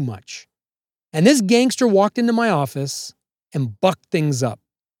life was too much. And this gangster walked into my office and bucked things up.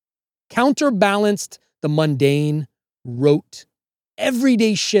 Counterbalanced the mundane, rote,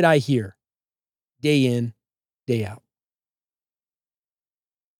 everyday shit I hear. Day in, day out.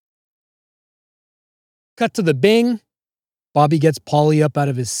 Cut to the Bing. Bobby gets Paulie up out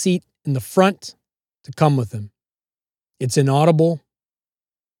of his seat in the front to come with him. It's inaudible.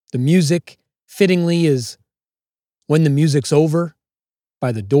 The music, fittingly, is When the Music's Over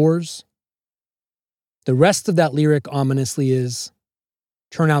by The Doors. The rest of that lyric ominously is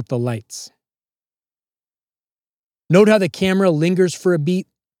Turn Out the Lights. Note how the camera lingers for a beat.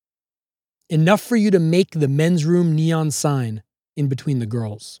 Enough for you to make the men's room neon sign in between the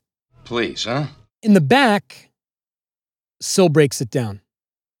girls. Please, huh? In the back, Sil breaks it down.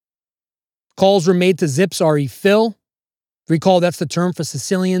 Calls were made to Zip's RE Phil. Recall that's the term for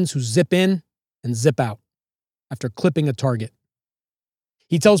Sicilians who zip in and zip out after clipping a target.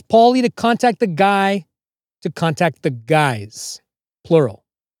 He tells Paulie to contact the guy to contact the guys, plural.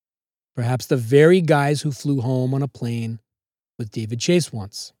 Perhaps the very guys who flew home on a plane with David Chase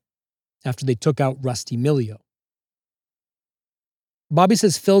once, after they took out Rusty Milio. Bobby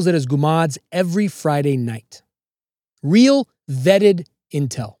says Phil's at his Gumad's every Friday night. Real vetted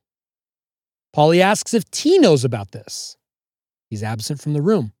intel. Paulie asks if T knows about this. He's absent from the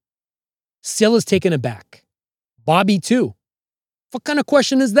room. Sil is taken aback. Bobby too. What kind of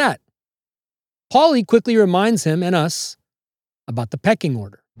question is that? Paulie quickly reminds him and us about the pecking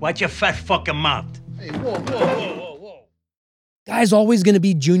order. Watch your fat fucking mouth. Hey, whoa. Guy's always going to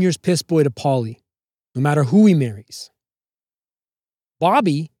be Junior's piss boy to Paulie, no matter who he marries.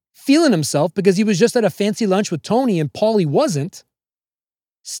 Bobby, feeling himself because he was just at a fancy lunch with Tony and Paulie wasn't,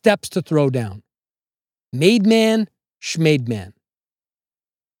 steps to throw down. Made man, schmade man.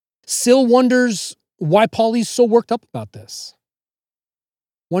 Syl wonders why Paulie's so worked up about this.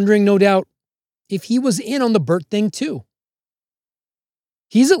 Wondering, no doubt, if he was in on the Bert thing too.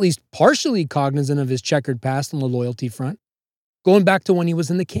 He's at least partially cognizant of his checkered past on the loyalty front, going back to when he was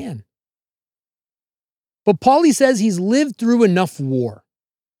in the can. But Paulie says he's lived through enough war.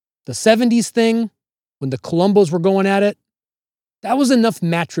 The 70s thing, when the Columbos were going at it, that was enough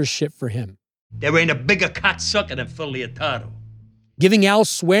mattress shit for him. There ain't a bigger cocksucker than Phil Leotardo. Giving Al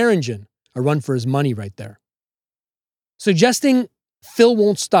Swearingen a run for his money right there. Suggesting Phil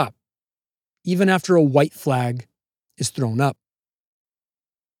won't stop, even after a white flag is thrown up.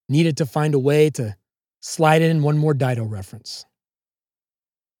 Needed to find a way to slide in one more Dido reference.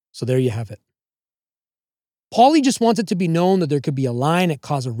 So there you have it. Paulie just wants it to be known that there could be a line at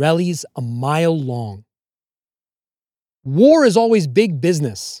Cosarelli's a mile long. War is always big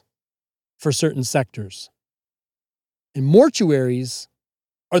business for certain sectors. And mortuaries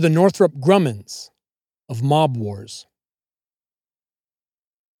are the Northrop Grummans of mob wars.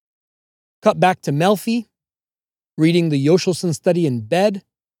 Cut back to Melfi, reading the Yoshelson study in bed,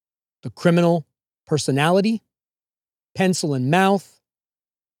 the criminal personality, pencil in mouth,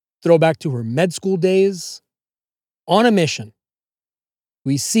 throwback to her med school days, on a mission.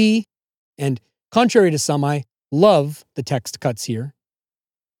 We see, and contrary to some, I love the text cuts here,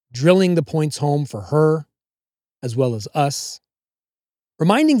 drilling the points home for her as well as us,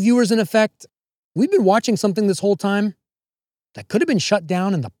 reminding viewers in effect, we've been watching something this whole time that could have been shut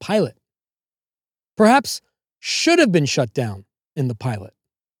down in the pilot. Perhaps should have been shut down in the pilot,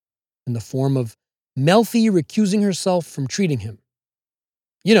 in the form of Melfi recusing herself from treating him.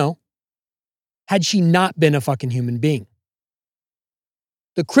 You know, had she not been a fucking human being.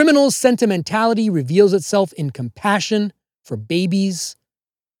 The criminal's sentimentality reveals itself in compassion for babies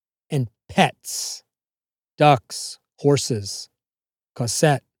and pets. Ducks, horses,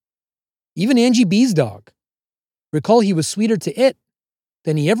 Cosette, even Angie B's dog. Recall he was sweeter to it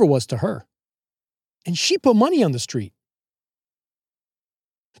than he ever was to her. And she put money on the street.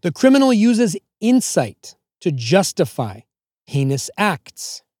 The criminal uses insight to justify heinous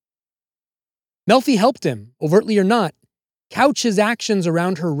acts. Melfi helped him, overtly or not, couch his actions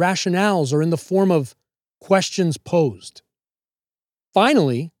around her rationales or in the form of questions posed.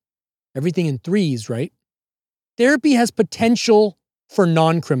 Finally, everything in threes, right? Therapy has potential for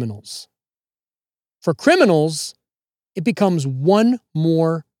non-criminals. For criminals, it becomes one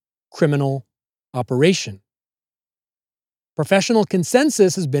more criminal operation. Professional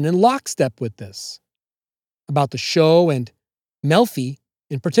consensus has been in lockstep with this, about the show and Melfi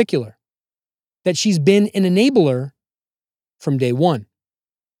in particular, that she's been an enabler from day one.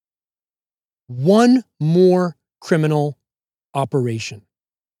 One more criminal operation.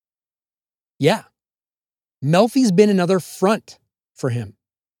 Yeah, Melfi's been another front for him.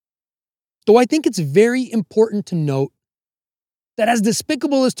 Though I think it's very important to note that as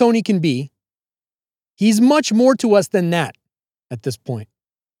despicable as Tony can be, he's much more to us than that at this point.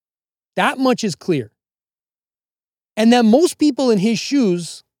 That much is clear. And that most people in his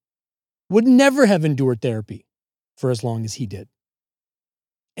shoes would never have endured therapy for as long as he did.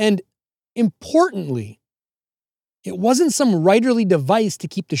 And importantly, it wasn't some writerly device to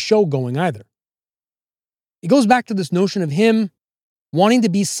keep the show going either. It goes back to this notion of him wanting to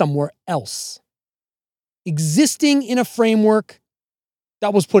be somewhere else, existing in a framework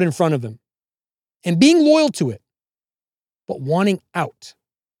that was put in front of him, and being loyal to it, but wanting out,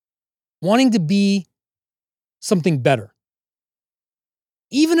 wanting to be something better.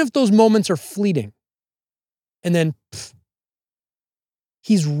 Even if those moments are fleeting, and then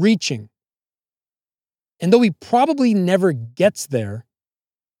he's reaching. And though he probably never gets there,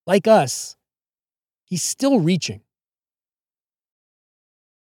 like us, he's still reaching.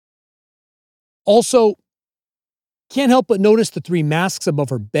 Also, can't help but notice the three masks above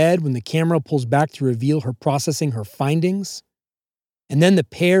her bed when the camera pulls back to reveal her processing her findings, and then the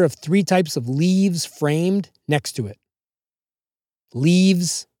pair of three types of leaves framed next to it.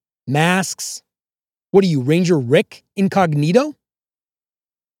 Leaves, masks. What are you, Ranger Rick incognito?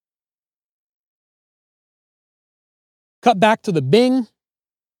 Cut back to the Bing.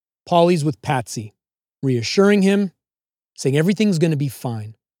 Paulie's with Patsy, reassuring him, saying everything's going to be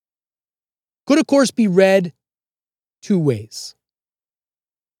fine. Could, of course, be read two ways.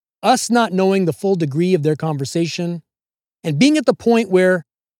 Us not knowing the full degree of their conversation and being at the point where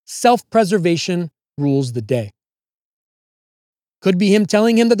self-preservation rules the day. Could be him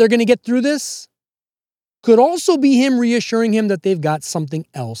telling him that they're going to get through this. Could also be him reassuring him that they've got something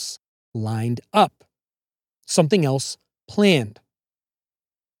else lined up. Something else planned.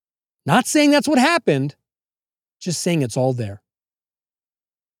 Not saying that's what happened, just saying it's all there.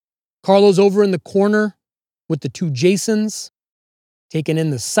 Carlo's over in the corner with the two Jasons, taking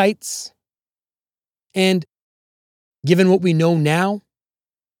in the sights. And given what we know now,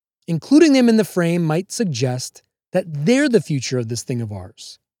 including them in the frame might suggest that they're the future of this thing of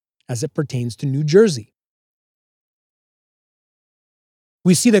ours, as it pertains to New Jersey.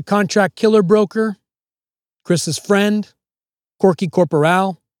 We see the contract killer broker, Chris's friend, Corky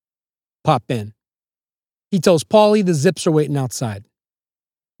Corporal, pop in. He tells Paulie the zips are waiting outside.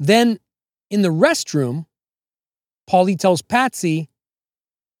 Then, in the restroom, Paulie tells Patsy,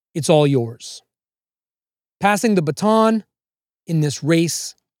 it's all yours. Passing the baton in this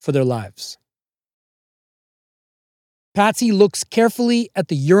race for their lives. Patsy looks carefully at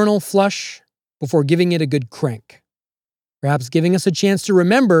the urinal flush before giving it a good crank, perhaps giving us a chance to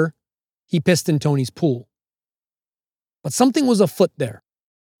remember he pissed in Tony's pool. But something was afoot there.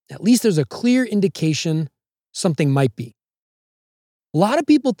 At least there's a clear indication something might be. A lot of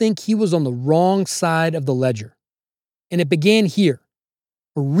people think he was on the wrong side of the ledger, and it began here,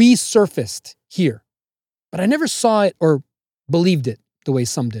 or resurfaced here. But I never saw it or believed it the way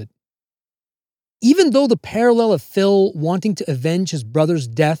some did. Even though the parallel of Phil wanting to avenge his brother's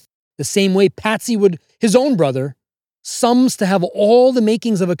death the same way Patsy would his own brother sums to have all the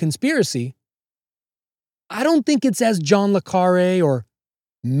makings of a conspiracy, I don't think it's as John le Carre or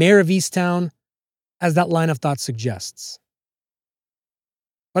Mayor of Easttown as that line of thought suggests.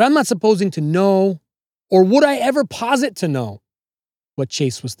 But I'm not supposing to know, or would I ever posit to know, what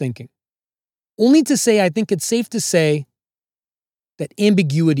Chase was thinking. Only to say I think it's safe to say that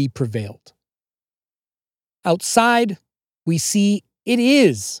ambiguity prevailed. Outside, we see it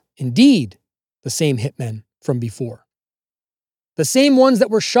is, indeed, the same hitmen from before. The same ones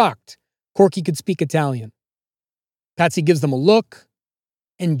that were shocked Corky could speak Italian. Patsy gives them a look,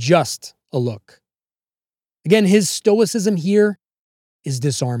 and just a look. Again, his stoicism here is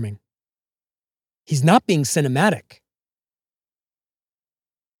disarming. He's not being cinematic.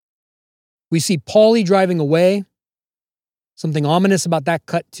 We see Paulie driving away. Something ominous about that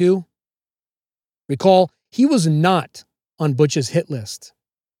cut, too. Recall, he was not on Butch's hit list.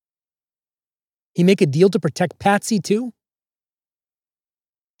 He make a deal to protect Patsy, too?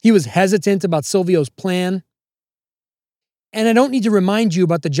 He was hesitant about Silvio's plan. And I don't need to remind you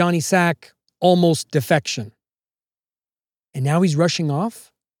about the Johnny Sack almost defection. And now he's rushing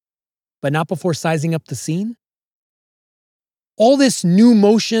off, but not before sizing up the scene? All this new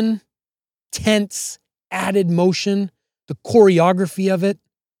motion, tense, added motion, the choreography of it.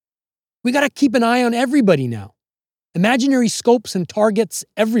 We got to keep an eye on everybody now. Imaginary scopes and targets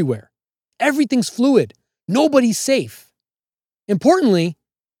everywhere. Everything's fluid. Nobody's safe. Importantly,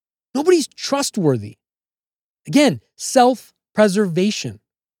 nobody's trustworthy. Again, self-preservation.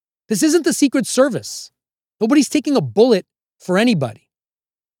 This isn't the Secret Service. Nobody's taking a bullet for anybody.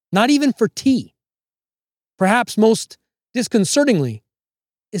 Not even for T. Perhaps most disconcertingly,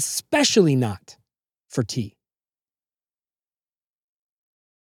 especially not for T.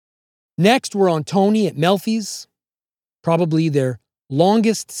 Next, we're on Tony at Melfi's, probably their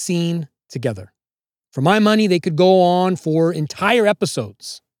longest scene together. For my money, they could go on for entire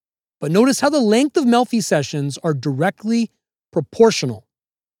episodes. But notice how the length of Melfi sessions are directly proportional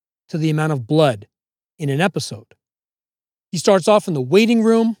to the amount of blood in an episode. He starts off in the waiting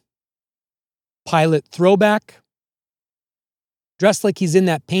room, pilot throwback, dressed like he's in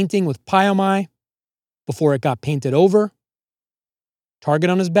that painting with Pyomai before it got painted over, target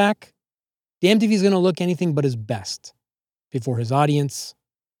on his back. Damned if he's going to look anything but his best before his audience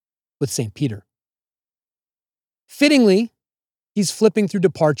with St. Peter. Fittingly, he's flipping through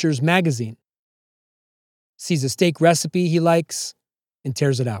Departures magazine, sees a steak recipe he likes, and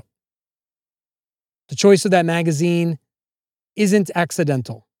tears it out. The choice of that magazine isn't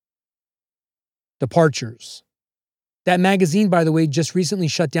accidental. Departures. That magazine, by the way, just recently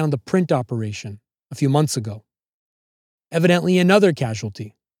shut down the print operation a few months ago. Evidently another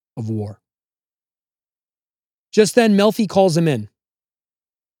casualty of war. Just then, Melfi calls him in.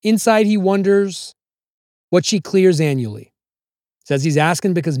 Inside, he wonders what she clears annually. Says he's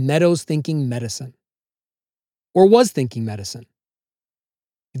asking because Meadows thinking medicine. Or was thinking medicine.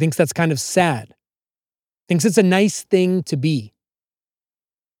 He thinks that's kind of sad. Thinks it's a nice thing to be.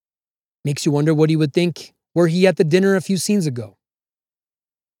 Makes you wonder what he would think were he at the dinner a few scenes ago.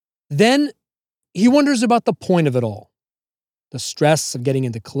 Then, he wonders about the point of it all. The stress of getting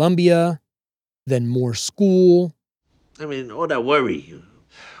into Columbia, then more school. I mean, all that worry.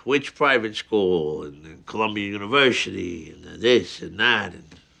 Which private school, and Columbia University, and this and that. And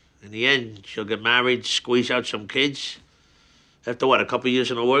in the end, she'll get married, squeeze out some kids. After what, a couple years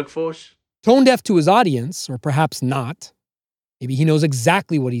in the workforce? Tone deaf to his audience, or perhaps not. Maybe he knows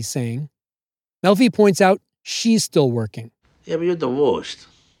exactly what he's saying. Melfi points out she's still working. Yeah, but you're divorced.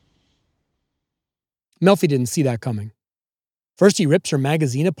 Melfi didn't see that coming. First he rips her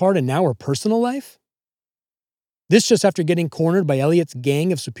magazine apart and now her personal life? This just after getting cornered by Elliot's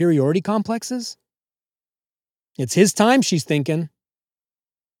gang of superiority complexes? It's his time, she's thinking.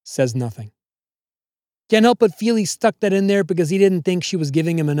 Says nothing. Can't help but feel he stuck that in there because he didn't think she was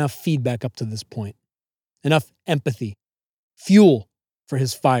giving him enough feedback up to this point. Enough empathy. Fuel for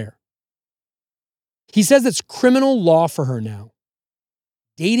his fire. He says it's criminal law for her now.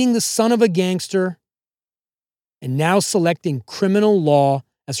 Dating the son of a gangster and now selecting criminal law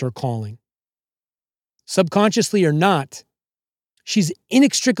as her calling. Subconsciously or not, she's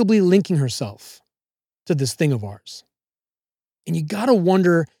inextricably linking herself to this thing of ours. And you gotta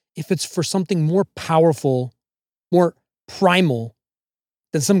wonder if it's for something more powerful, more primal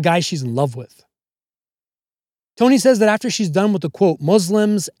than some guy she's in love with. Tony says that after she's done with the quote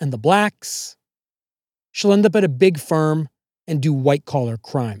Muslims and the blacks, she'll end up at a big firm and do white-collar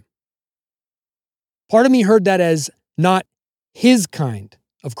crime. Part of me heard that as not his kind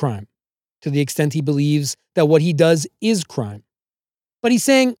of crime, to the extent he believes that what he does is crime. But he's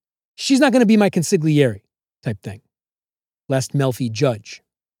saying, she's not going to be my consigliere type thing, lest Melfi judge.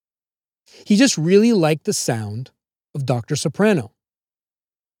 He just really liked the sound of Dr. Soprano.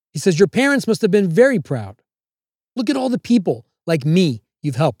 He says, your parents must have been very proud. Look at all the people like me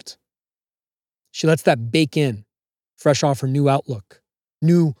you've helped. She lets that bake in, fresh off her new outlook,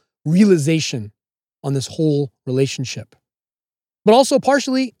 new realization on this whole relationship. But also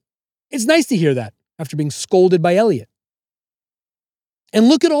partially, it's nice to hear that after being scolded by Elliot. And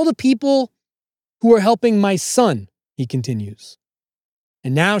look at all the people who are helping my son, he continues.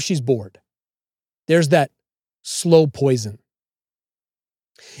 And now she's bored. There's that slow poison.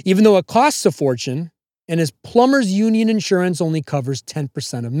 Even though it costs a fortune, and his plumber's union insurance only covers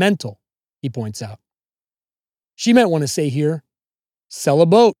 10% of mental, he points out. She might want to say here, sell a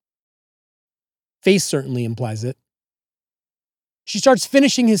boat. Face certainly implies it. She starts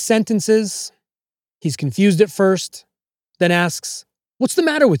finishing his sentences. He's confused at first, then asks, what's the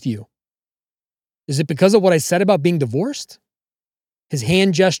matter with you? Is it because of what I said about being divorced? His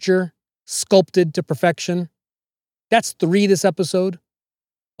hand gesture, sculpted to perfection. That's 3 this episode.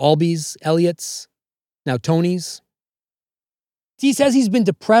 Albies, Elliott's, now Tony's. T says he's been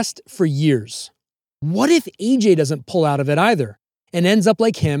depressed for years. What if AJ doesn't pull out of it either and ends up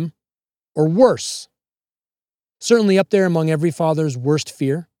like him or worse? Certainly up there among every father's worst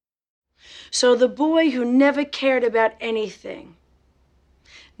fear. So the boy who never cared about anything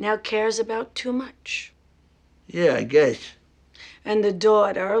now cares about too much. Yeah, I guess. And the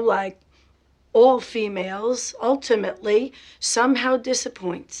daughter, like all females, ultimately somehow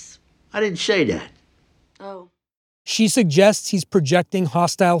disappoints. I didn't say that. Oh. She suggests he's projecting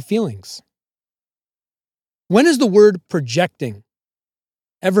hostile feelings. When has the word projecting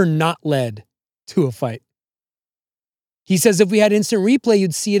ever not led to a fight? He says if we had instant replay,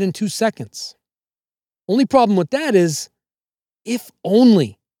 you'd see it in 2 seconds. Only problem with that is, if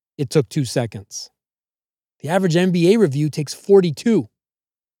only it took 2 seconds. The average NBA review takes 42.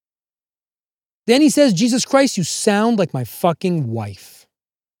 Then he says, Jesus Christ, you sound like my fucking wife.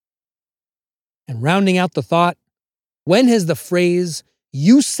 And rounding out the thought, when has the phrase,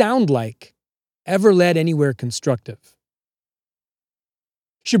 you sound like, ever led anywhere constructive?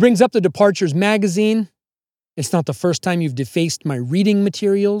 She brings up the Departures magazine. It's not the first time you've defaced my reading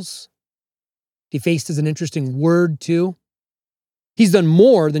materials. Defaced is an interesting word, too. He's done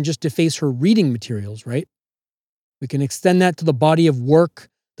more than just deface her reading materials, right? We can extend that to the body of work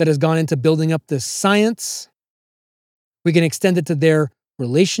that has gone into building up this science. We can extend it to their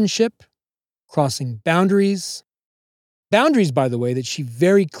relationship, crossing boundaries. Boundaries, by the way, that she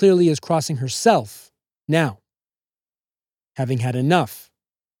very clearly is crossing herself now, having had enough.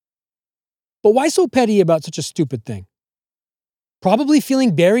 But why so petty about such a stupid thing? Probably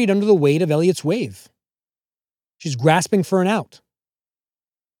feeling buried under the weight of Elliot's wave. She's grasping for an out.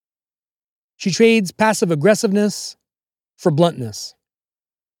 She trades passive aggressiveness for bluntness.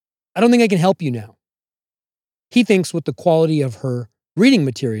 I don't think I can help you now. He thinks with the quality of her reading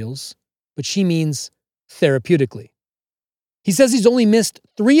materials, but she means therapeutically. He says he's only missed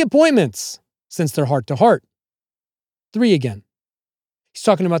 3 appointments since their heart-to-heart. 3 again. He's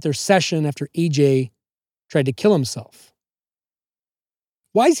talking about their session after AJ tried to kill himself.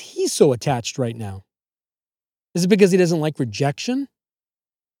 Why is he so attached right now? Is it because he doesn't like rejection?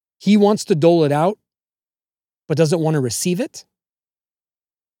 He wants to dole it out, but doesn't want to receive it?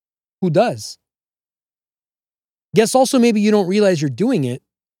 Who does? Guess also maybe you don't realize you're doing it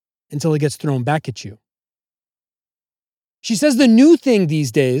until it gets thrown back at you. She says the new thing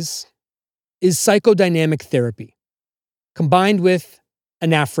these days is psychodynamic therapy, combined with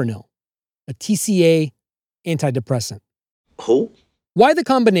anafranil, a TCA antidepressant. Who? Why the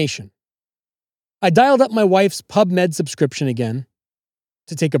combination? I dialed up my wife's PubMed subscription again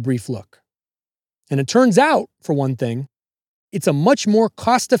to take a brief look. And it turns out, for one thing, it's a much more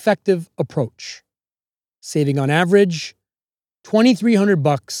cost-effective approach, saving on average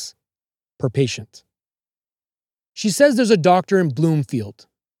 $2,300 per patient. She says there's a doctor in Bloomfield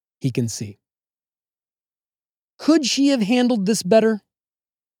he can see. Could she have handled this better?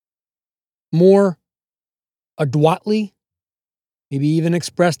 More adroitly? Maybe even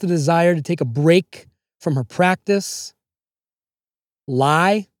expressed a desire to take a break from her practice?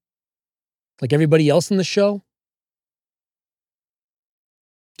 Lie? Like everybody else in the show?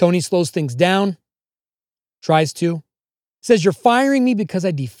 Tony slows things down. Tries to. Says, you're firing me because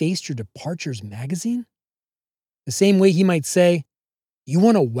I defaced your Departures magazine? The same way he might say, you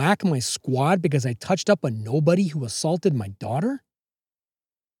want to whack my squad because I touched up a nobody who assaulted my daughter?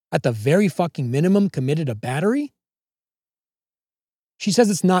 At the very fucking minimum, committed a battery? She says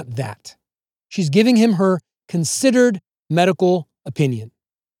it's not that. She's giving him her considered medical opinion.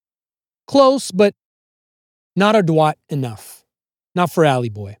 Close, but not adroit enough. Not for Alley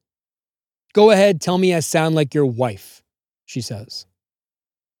Boy. Go ahead, tell me I sound like your wife, she says.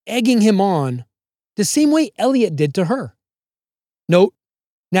 Egging him on the same way Elliot did to her. Note,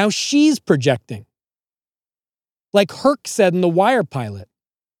 now she's projecting. Like Herc said in The Wire pilot,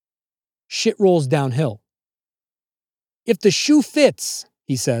 shit rolls downhill. If the shoe fits,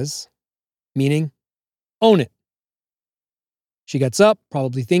 he says, meaning own it. She gets up,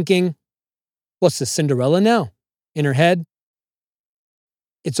 probably thinking, what's this, Cinderella now? In her head,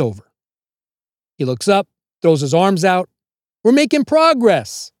 it's over. He looks up, throws his arms out. We're making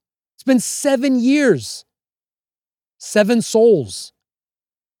progress. It's been 7 years. 7 souls.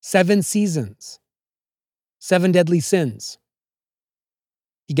 7 seasons. 7 deadly sins.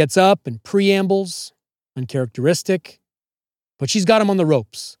 He gets up and preambles, uncharacteristic, but she's got him on the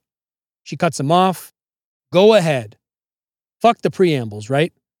ropes. She cuts him off. Go ahead. Fuck the preambles,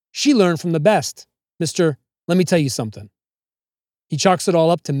 right? She learned from the best. Mister, let me tell you something. He chalks it all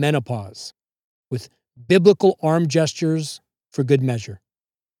up to menopause, with biblical arm gestures for good measure.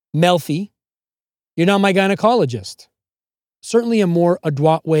 Melfi, you're not my gynecologist. Certainly a more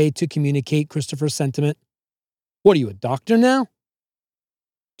adroit way to communicate Christopher's sentiment. What are you, a doctor now?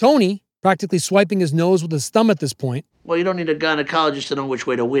 Tony, practically swiping his nose with his thumb at this point. Well, you don't need a gynecologist to know which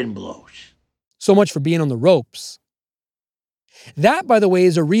way the wind blows. So much for being on the ropes. That, by the way,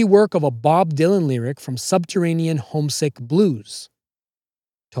 is a rework of a Bob Dylan lyric from Subterranean Homesick Blues.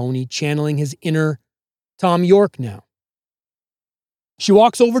 Tony channeling his inner Tom York now. She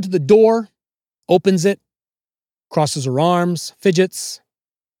walks over to the door, opens it, crosses her arms, fidgets.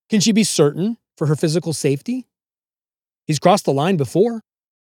 Can she be certain for her physical safety? He's crossed the line before.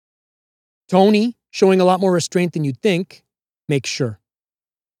 Tony, showing a lot more restraint than you'd think, makes sure.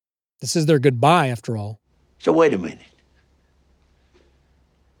 This is their goodbye, after all. So wait a minute.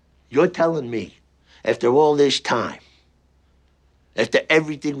 You're telling me, after all this time, after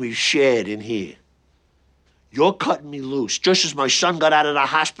everything we've shared in here, you're cutting me loose just as my son got out of the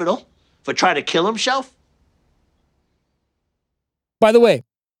hospital for trying to kill himself? By the way,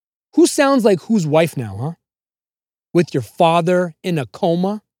 who sounds like whose wife now, huh? With your father in a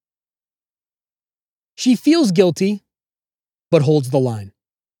coma? She feels guilty, but holds the line.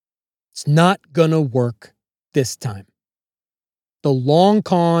 It's not gonna work this time. The long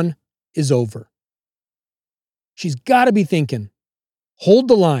con is over. She's gotta be thinking, hold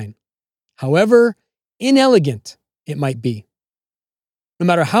the line, however inelegant it might be. No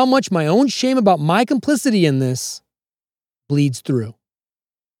matter how much my own shame about my complicity in this bleeds through.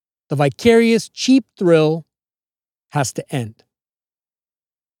 The vicarious, cheap thrill has to end.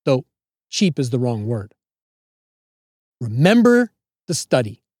 Though cheap is the wrong word. Remember the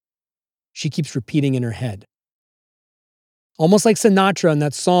study, she keeps repeating in her head. Almost like Sinatra in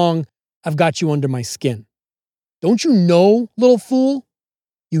that song, I've Got You Under My Skin. Don't you know, little fool?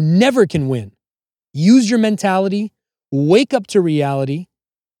 You never can win. Use your mentality, wake up to reality,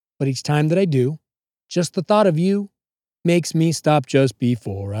 but each time that I do, just the thought of you makes me stop just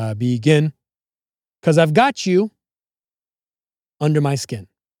before I begin. 'Cause I've got you under my skin.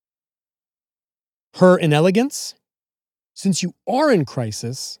 Her inelegance? Since you are in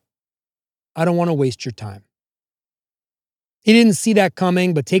crisis, I don't want to waste your time. He didn't see that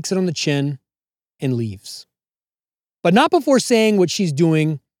coming, but takes it on the chin and leaves. But not before saying what she's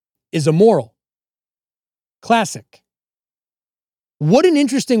doing is immoral. Classic. What an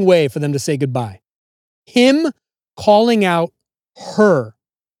interesting way for them to say goodbye. Him calling out her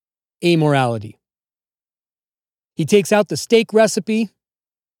amorality. He takes out the steak recipe,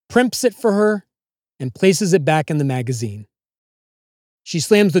 primps it for her, and places it back in the magazine. She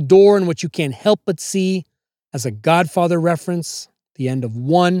slams the door in what you can't help but see as a Godfather reference, the end of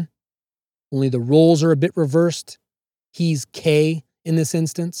one, only the roles are a bit reversed. He's K in this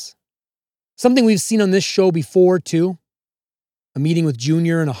instance. Something we've seen on this show before, too. A meeting with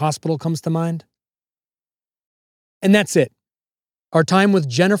Junior in a hospital comes to mind. And that's it. Our time with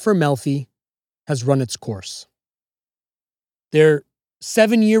Jennifer Melfi has run its course. Their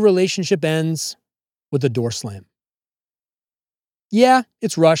 7-year relationship ends with a door slam. Yeah,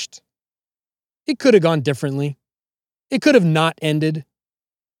 it's rushed. It could have gone differently. It could have not ended.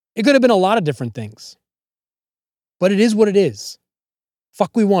 It could have been a lot of different things. But it is what it is.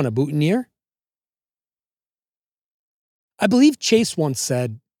 Fuck we want, a boutonniere. I believe Chase once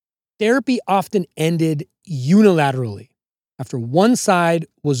said, therapy often ended unilaterally after one side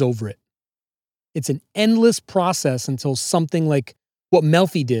was over it. It's an endless process until something like what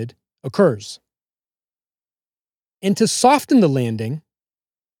Melfi did occurs. And to soften the landing,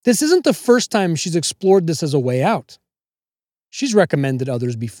 this isn't the first time she's explored this as a way out. She's recommended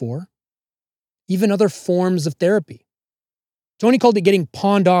others before, even other forms of therapy. Tony called it getting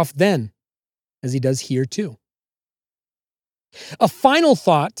pawned off then, as he does here too. A final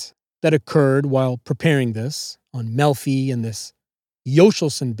thought that occurred while preparing this on Melfi and this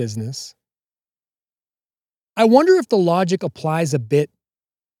Yoshelson business. I wonder if the logic applies a bit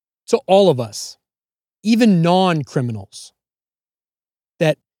to all of us, even non-criminals.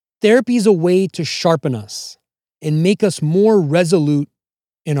 That therapy is a way to sharpen us and make us more resolute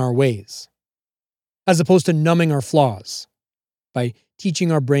in our ways, as opposed to numbing our flaws by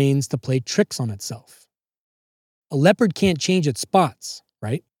teaching our brains to play tricks on itself. A leopard can't change its spots,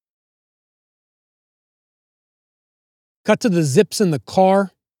 right? Cut to the zips in the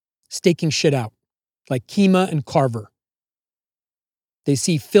car, staking shit out, like Kima and Carver. They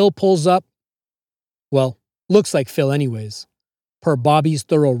see Phil pulls up. Well, looks like Phil anyways, per Bobby's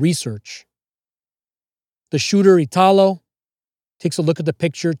thorough research. The shooter, Italo, takes a look at the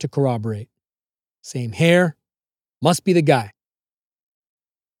picture to corroborate. Same hair, must be the guy.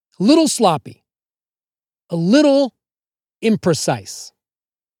 A little sloppy, a little imprecise.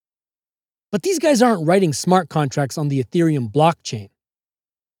 But these guys aren't writing smart contracts on the Ethereum blockchain.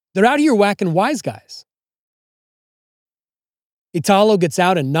 They're out here whacking wise guys. Italo gets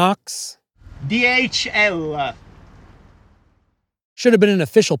out and knocks. DHL. Should have been an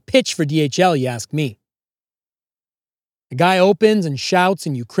official pitch for DHL, you ask me. The guy opens and shouts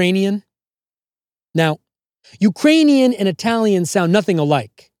in Ukrainian. Now, Ukrainian and Italian sound nothing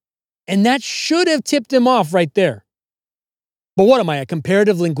alike, and that should have tipped him off right there. But what am I, a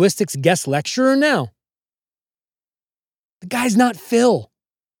comparative linguistics guest lecturer now? The guy's not Phil.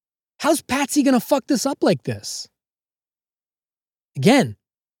 How's Patsy gonna fuck this up like this? Again,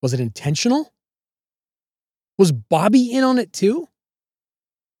 was it intentional? Was Bobby in on it too?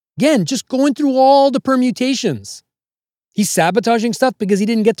 Again, just going through all the permutations. He's sabotaging stuff because he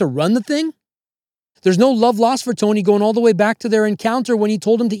didn't get to run the thing? There's no love lost for Tony going all the way back to their encounter when he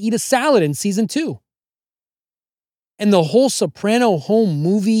told him to eat a salad in season 2. And the whole Soprano home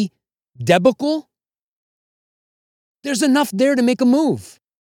movie debacle? There's enough there to make a move.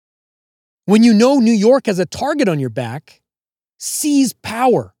 When you know New York has a target on your back, seize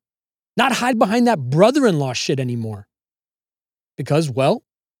power. Not hide behind that brother-in-law shit anymore. Because, well,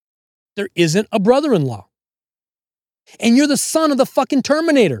 there isn't a brother-in-law. And you're the son of the fucking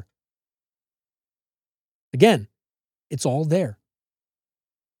Terminator. Again, it's all there.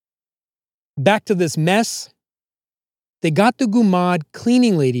 Back to this mess. They got the Gumad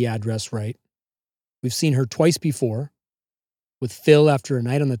cleaning lady address right. We've seen her twice before. With Phil after a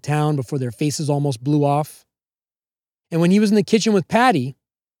night on the town before their faces almost blew off. And when he was in the kitchen with Patty,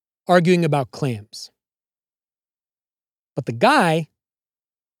 arguing about clams. But the guy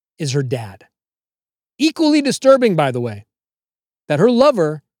is her dad. Equally disturbing, by the way, that her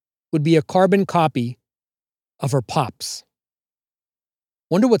lover would be a carbon copy of her pops.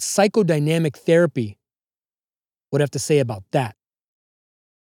 Wonder what psychodynamic therapy would have to say about that.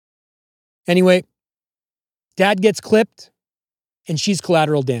 Anyway, dad gets clipped, and she's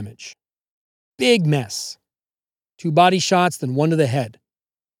collateral damage. Big mess. 2 body shots, then 1 to the head.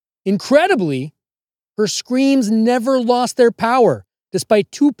 Incredibly, her screams never lost their power,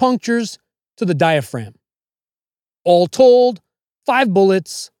 despite 2 punctures to the diaphragm. All told, 5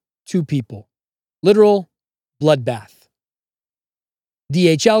 bullets, 2 people. Literal bloodbath.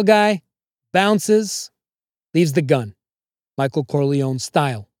 DHL guy bounces, leaves the gun, Michael Corleone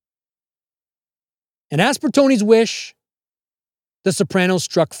style. And as per Tony's wish, the Sopranos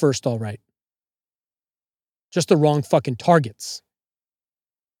struck first all right. Just the wrong fucking targets.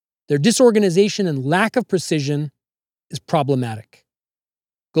 Their disorganization and lack of precision is problematic.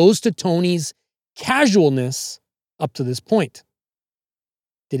 Goes to Tony's casualness up to this point.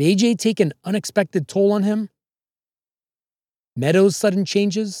 Did AJ take an unexpected toll on him? Meadows' sudden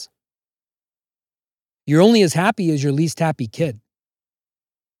changes? You're only as happy as your least happy kid.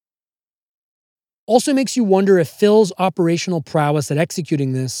 Also makes you wonder if Phil's operational prowess at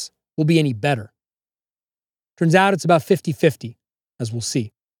executing this will be any better. Turns out it's about 50-50, as we'll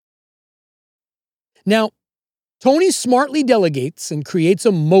see. Now, Tony smartly delegates and creates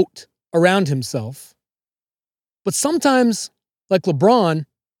a moat around himself. But sometimes, like LeBron,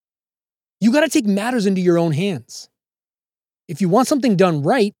 you got to take matters into your own hands. If you want something done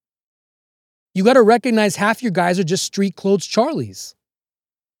right, you got to recognize half your guys are just street clothes Charlies.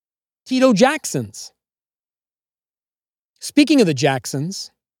 Tito Jacksons. Speaking of the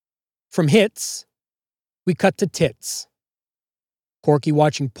Jacksons, from hits, we cut to tits. Corky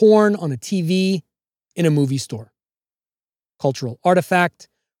watching porn on a TV in a movie store. Cultural artifact,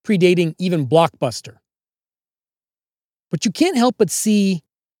 predating even Blockbuster. But you can't help but see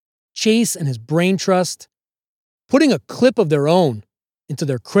Chase and his brain trust putting a clip of their own into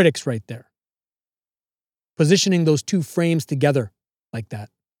their critics right there. Positioning those two frames together like that.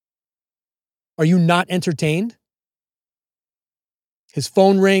 Are you not entertained? His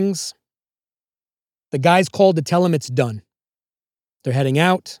phone rings. The guy's called to tell him it's done. They're heading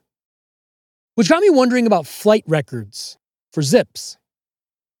out. Which got me wondering about flight records for zips.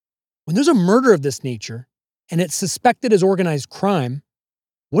 When there's a murder of this nature, and it's suspected as organized crime,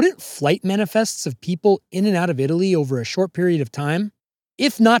 wouldn't flight manifests of people in and out of Italy over a short period of time,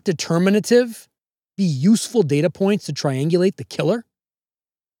 if not determinative, be useful data points to triangulate the killer?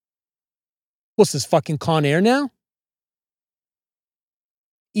 What's this, fucking Con Air now?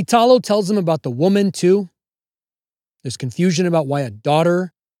 Italo tells him about the woman, too. There's confusion about why a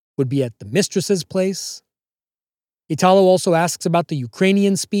daughter would be at the mistress's place. Italo also asks about the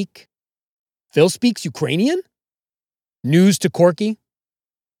Ukrainian speak. Phil speaks Ukrainian? News to Corky.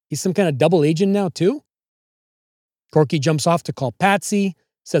 He's some kind of double agent now, too. Corky jumps off to call Patsy,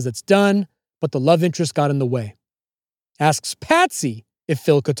 says it's done, but the love interest got in the way. Asks Patsy if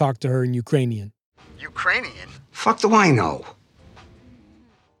Phil could talk to her in Ukrainian. Ukrainian? Fuck do I know?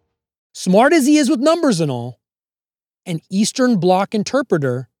 Smart as he is with numbers and all, an Eastern Bloc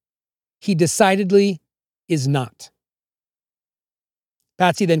interpreter, he decidedly is not.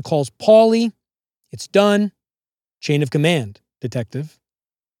 Patsy then calls Paulie. It's done. Chain of command, detective.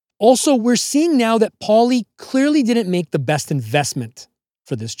 Also, we're seeing now that Paulie clearly didn't make the best investment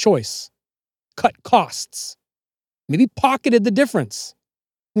for this choice. Cut costs. Maybe pocketed the difference.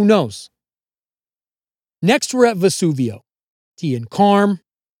 Who knows? Next, we're at Vesuvio. Tea and Carm.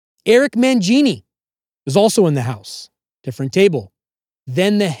 Eric Mangini is also in the house. Different table.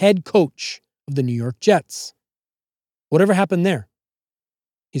 Then the head coach of the New York Jets. Whatever happened there?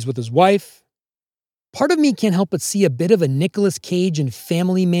 He's with his wife. Part of me can't help but see a bit of a Nicolas Cage and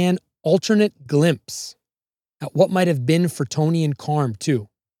Family Man alternate glimpse at what might have been for Tony and Carm, too,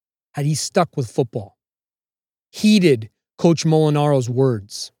 had he stuck with football. Heeded Coach Molinaro's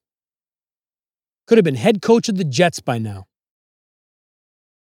words. Could have been head coach of the Jets by now.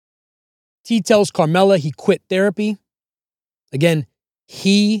 T tells Carmela he quit therapy. Again,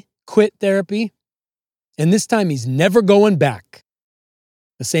 he quit therapy. And this time he's never going back.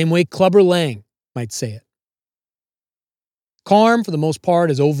 The same way Clubber Lang might say it. Carm, for the most part,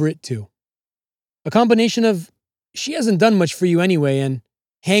 is over it too. A combination of she hasn't done much for you anyway and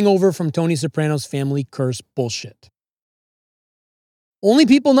hangover from Tony Soprano's family curse bullshit. Only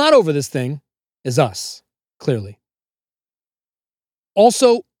people not over this thing is us, clearly.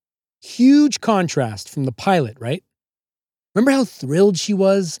 Also, huge contrast from the pilot, right? Remember how thrilled she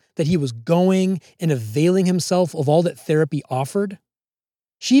was that he was going and availing himself of all that therapy offered?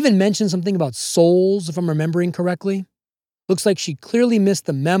 She even mentioned something about souls, if I'm remembering correctly. Looks like she clearly missed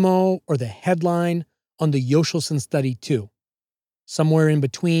the memo or the headline on the Yoshelson study too. Somewhere in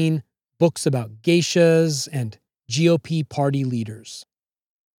between books about geishas and GOP party leaders.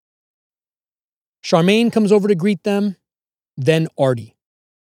 Charmaine comes over to greet them, then Artie.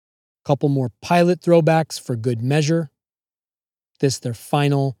 Couple more pilot throwbacks for good measure. This their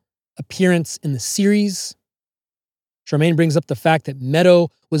final appearance in the series. Charmaine brings up the fact that Meadow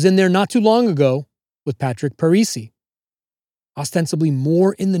was in there not too long ago with Patrick Parisi. Ostensibly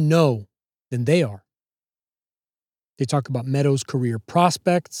more in the know than they are. They talk about Meadow's career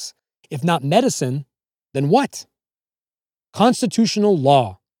prospects, if not medicine, Then what? Constitutional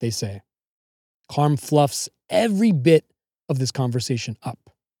law, they say. Carm fluffs every bit of this conversation up.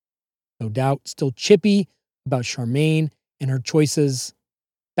 No doubt, still chippy about Charmaine and her choices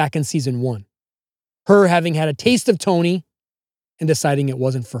back in season 1. Her having had a taste of Tony and deciding it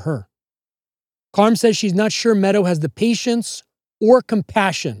wasn't for her. Carm says she's not sure Meadow has the patience or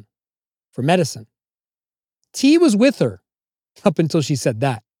compassion for medicine. T was with her up until she said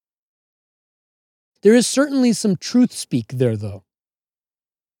that. There is certainly some truth speak there, though.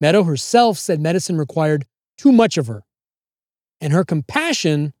 Meadow herself said medicine required too much of her, and her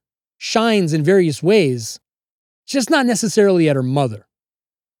compassion shines in various ways, just not necessarily at her mother.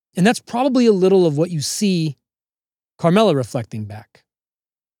 And that's probably a little of what you see Carmela reflecting back.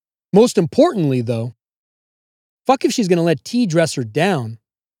 Most importantly, though, fuck if she's going to let T dress her down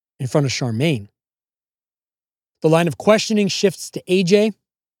in front of Charmaine. The line of questioning shifts to AJ.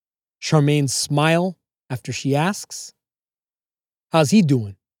 Charmaine's smile after she asks, "How's he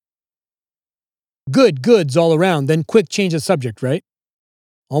doing?" Good, goods all around, then quick change of subject, right?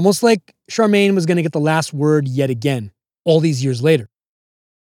 Almost like Charmaine was going to get the last word yet again, all these years later.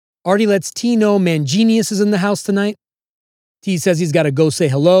 Artie lets T know Mangenius is in the house tonight. T says he's got to go say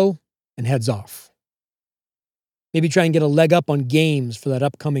hello and heads off. Maybe try and get a leg up on games for that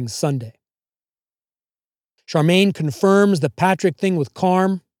upcoming Sunday. Charmaine confirms the Patrick thing with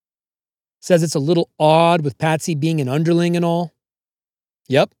Carm. Says it's a little odd with Patsy being an underling and all.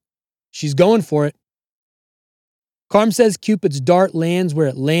 Yep, she's going for it. Carm says Cupid's dart lands where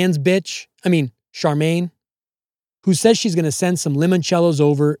it lands, bitch. Charmaine, who says she's going to send some limoncellos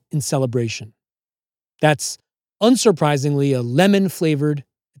over in celebration. That's, unsurprisingly, a lemon-flavored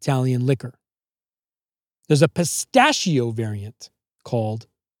Italian liquor. There's a pistachio variant called,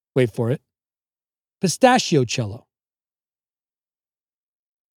 wait for it, pistachiocello.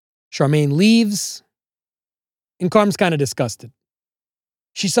 Charmaine leaves, and Carm's kind of disgusted.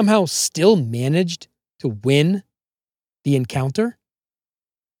 She somehow still managed to win the encounter.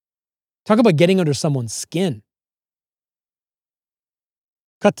 Talk about getting under someone's skin.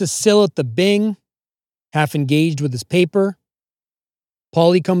 Cut to Syl at the Bing, half engaged with his paper.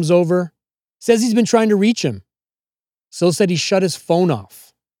 Paulie comes over, says he's been trying to reach him. Syl said he shut his phone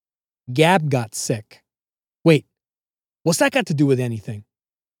off. Gab got sick. Wait, what's that got to do with anything?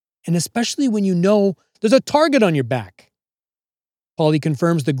 And especially when you know there's a target on your back. Paulie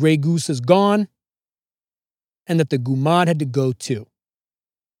confirms the Grey Goose is gone and that the Gumad had to go too.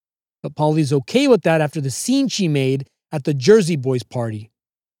 But Paulie's okay with that after the scene she made at the Jersey Boys party,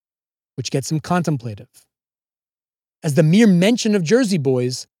 which gets him contemplative. As the mere mention of Jersey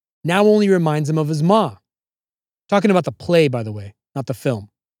Boys now only reminds him of his ma. Talking about the play, by the way, not the film.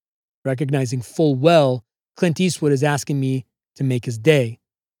 Recognizing full well Clint Eastwood is asking me to make his day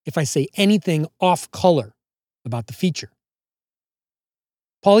if I say anything off color about the feature.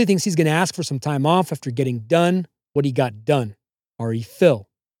 Paulie thinks he's going to ask for some time off after getting done what he got done. R.E. Phil.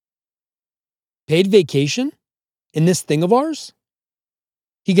 Paid vacation? In this thing of ours?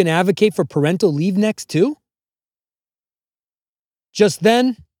 He going to advocate for parental leave next too? Just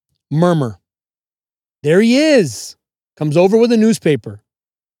then, murmur. There he is. Comes over with a newspaper.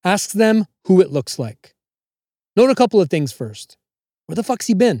 Asks them who it looks like. Note a couple of things first. Where the fuck's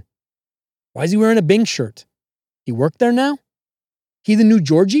he been? Why is he wearing a Bing shirt? He work there now? He the new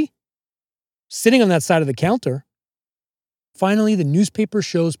Georgie? Sitting on that side of the counter. Finally, the newspaper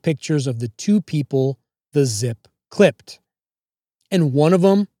shows pictures of the two people the zip clipped. And one of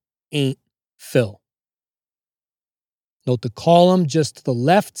them ain't Phil. Note the column just to the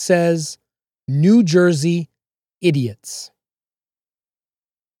left says, New Jersey idiots.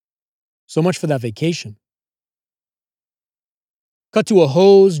 So much for that vacation. Cut to a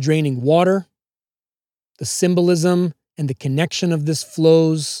hose draining water. The symbolism and the connection of this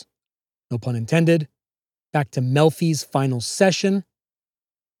flows, no pun intended, back to Melfi's final session.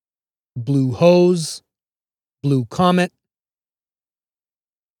 Blue hose, blue comet.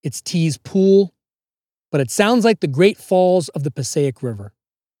 It's T's pool, but it sounds like the Great Falls of the Passaic River.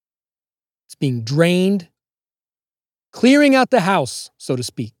 It's being drained, clearing out the house, so to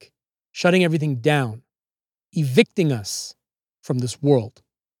speak, shutting everything down, evicting us from this world.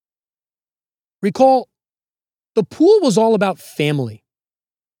 Recall, the pool was all about family,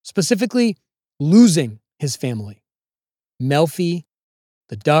 specifically losing his family. Melfi,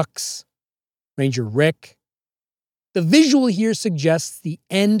 the Ducks, Ranger Rick. The visual here suggests the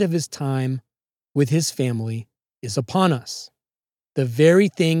end of his time with his family is upon us, the very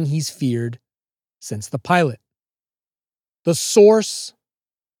thing he's feared since the pilot. The source,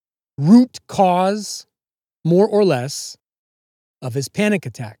 root cause, more or less, of his panic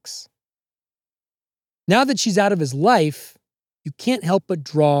attacks. Now that she's out of his life, you can't help but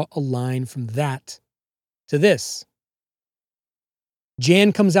draw a line from that to this.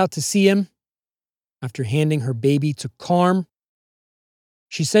 Jan comes out to see him after handing her baby to Carm.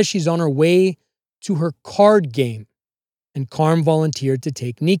 She says she's on her way to her card game, and Carm volunteered to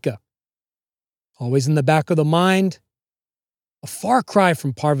take Nika. Always in the back of the mind, a far cry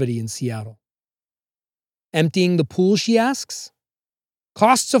from Parvati in Seattle. Emptying the pool, she asks?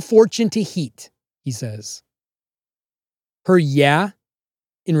 Costs a fortune to heat, he says. Her yeah,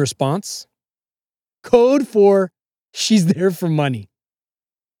 in response, code for she's there for money.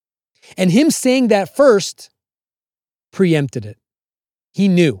 And him saying that first preempted it. He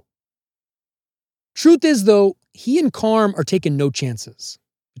knew. Truth is, though, he and Carm are taking no chances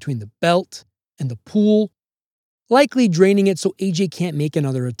between the belt and the pool, likely draining it so AJ can't make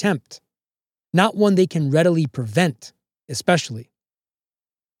another attempt. Not one they can readily prevent, especially.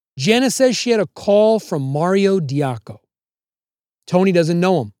 Janice says she had a call from Mario Diaco. Tony doesn't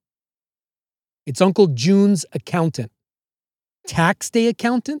know him. It's Uncle June's accountant. Tax day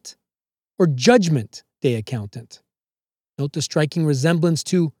accountant or judgment day accountant? Note the striking resemblance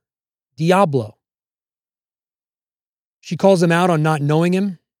to Diablo. She calls him out on not knowing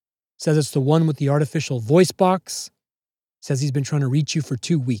him, says it's the one with the artificial voice box, says he's been trying to reach you for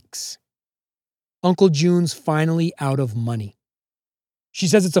 2 weeks. Uncle June's finally out of money. She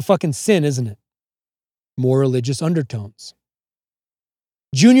says it's a fucking sin, isn't it? More religious undertones.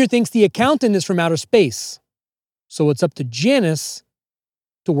 Junior thinks the accountant is from outer space, so it's up to Janice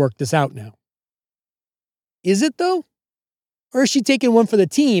to work this out now. Is it, though? Or is she taking one for the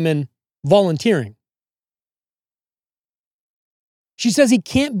team and volunteering? She says he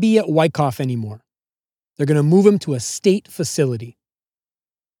can't be at Wyckoff anymore. They're going to move him to a state facility.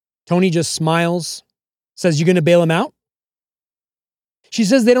 Tony just smiles, says, "You going to bail him out?" She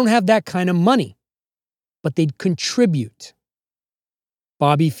says they don't have that kind of money, but they'd contribute.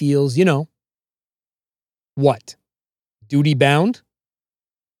 Bobby feels, what? Duty bound?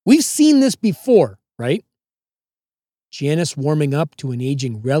 We've seen this before, right? Janice warming up to an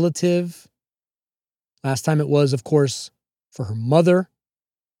aging relative. Last time it was, of course, for her mother.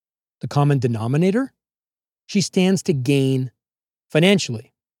 The common denominator? She stands to gain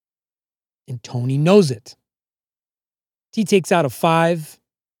financially. And Tony knows it. He takes out a 5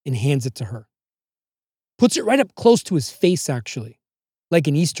 and hands it to her. Puts it right up close to his face, actually, like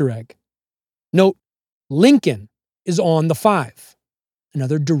an Easter egg. Note, Lincoln is on the 5.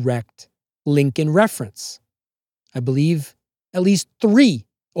 Another direct Lincoln reference. I believe at least 3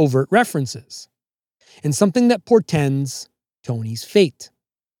 overt references. And something that portends Tony's fate,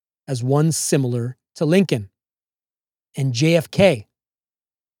 as one similar to Lincoln. And JFK,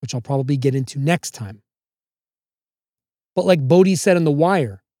 which I'll probably get into next time. But like Bodhi said in The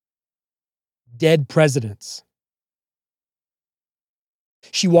Wire, dead presidents.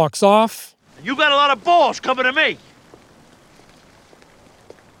 She walks off. You got a lot of balls coming to me.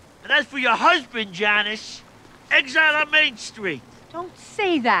 And as for your husband, Janice, exile on Main Street. Don't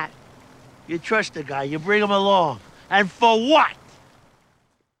say that. You trust the guy, you bring him along. And for what?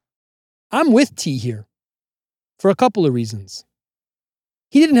 I'm with T here. For a couple of reasons.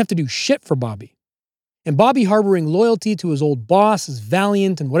 He didn't have to do shit for Bobby. And Bobby harboring loyalty to his old boss is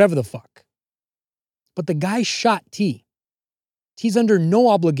valiant and whatever the fuck. But the guy shot T. T's under no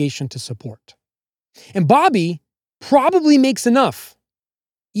obligation to support. And Bobby probably makes enough,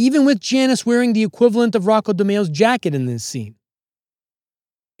 even with Janice wearing the equivalent of Rocco DeMeo's jacket in this scene.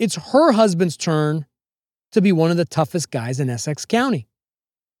 It's her husband's turn to be one of the toughest guys in Essex County.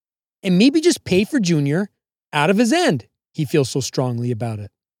 And maybe just pay for Junior out of his end. He feels so strongly about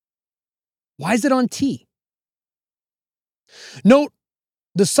it. Why is it on T? Note,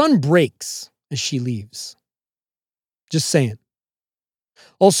 the sun breaks as she leaves. Just saying.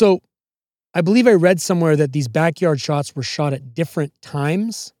 Also, I believe I read somewhere that these backyard shots were shot at different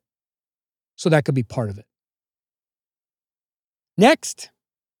times, so that could be part of it. Next,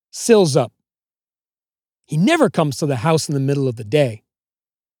 Sill's up. He never comes to the house in the middle of the day.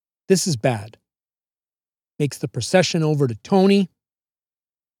 This is bad. Makes the procession over to Tony.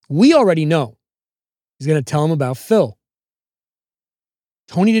 We already know. He's going to tell him about Phil.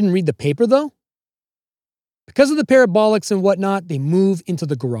 Tony didn't read the paper, though. Because of the parabolics and whatnot, they move into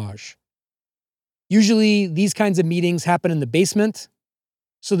the garage. Usually, these kinds of meetings happen in the basement,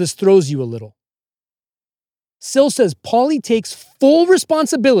 so this throws you a little. Sill says Paulie takes full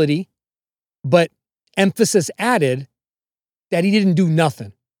responsibility, but emphasis added that he didn't do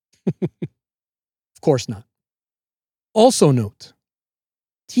nothing. Of course not. Also note,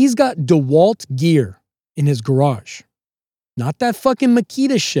 T's got DeWalt gear in his garage. Not that fucking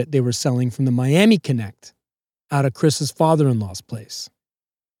Makita shit they were selling from the Miami Connect out of Chris's father-in-law's place.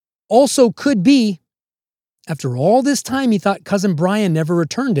 Also could be, after all this time he thought cousin Brian never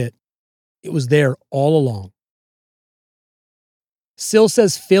returned it, it was there all along. Sil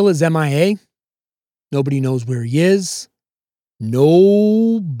says Phil is MIA. Nobody knows where he is.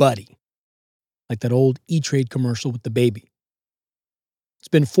 Nobody. Like that old E-Trade commercial with the baby. It's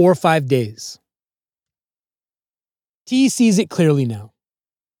been 4 or 5 days. T sees it clearly now.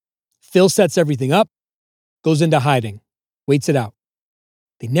 Phil sets everything up, goes into hiding, waits it out.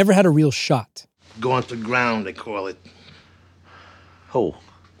 They never had a real shot. Gone to ground, they call it. Who?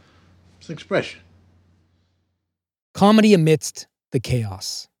 It's an expression. Comedy amidst the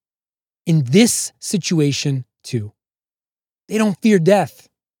chaos. In this situation, too. They don't fear death.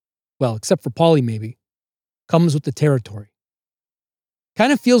 Well, except for Paulie, maybe. Comes with the territory.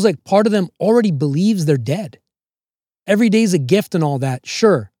 Kind of feels like part of them already believes they're dead. Every day's a gift and all that,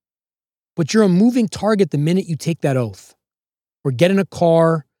 sure. But you're a moving target the minute you take that oath. Or get in a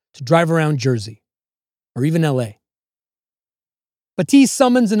car to drive around Jersey. Or even LA. But T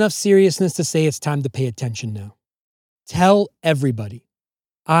summons enough seriousness to say it's time to pay attention now. Tell everybody.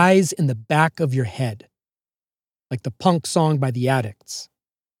 Eyes in the back of your head. Like the punk song by the Addicts.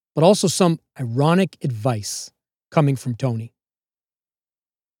 But also some ironic advice coming from Tony.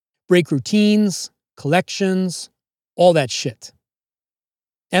 Break routines, collections, all that shit.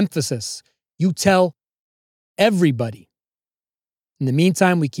 Emphasis. You tell everybody. In the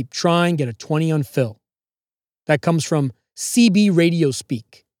meantime, we keep trying, get a 20 on Phil. That comes from CB radio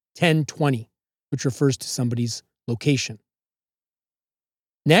speak, 1020, which refers to somebody's location.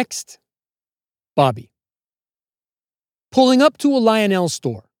 Next, Bobby. Pulling up to a Lionel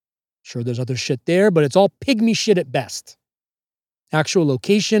store. Sure, there's other shit there, but it's all pygmy shit at best. Actual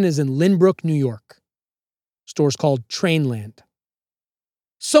location is in Lynbrook, New York. Store's called Trainland.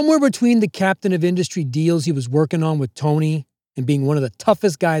 Somewhere between the captain of industry deals he was working on with Tony and being one of the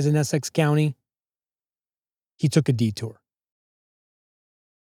toughest guys in Essex County, he took a detour.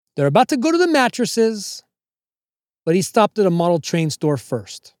 They're about to go to the mattresses, but he stopped at a model train store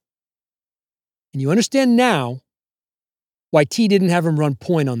first. And you understand now why T didn't have him run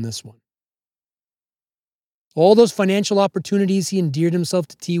point on this one. All those financial opportunities he endeared himself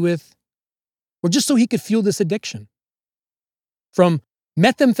to T with were just so he could fuel this addiction. From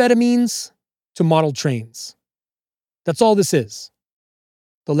methamphetamines to model trains. That's all this is.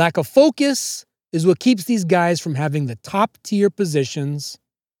 The lack of focus is what keeps these guys from having the top tier positions,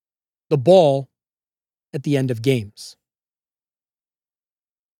 the ball, at the end of games.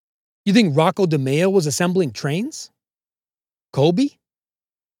 You think Rocco DeMeo was assembling trains? Kobe?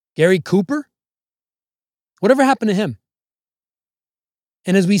 Gary Cooper? Whatever happened to him?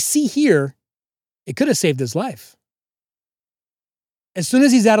 And as we see here, it could have saved his life. As soon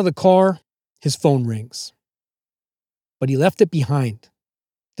as he's out of the car, his phone rings. But he left it behind.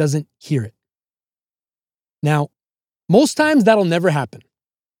 Doesn't hear it. Now, most times that'll never happen.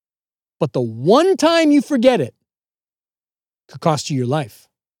 But the one time you forget it could cost you your life.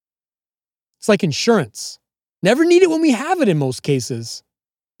 It's like insurance. Never need it when we have it in most cases.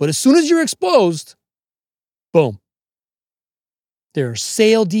 But as soon as you're exposed, boom. There are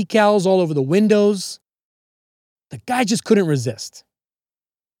sale decals all over the windows. The guy just couldn't resist.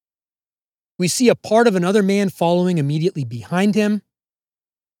 We see a part of another man following immediately behind him.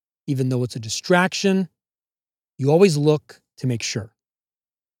 Even though it's a distraction, you always look to make sure.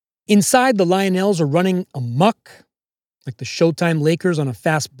 Inside, the Lionels are running amok, like the Showtime Lakers on a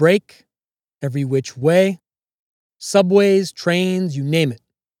fast break, every which way. Subways, trains, you name it.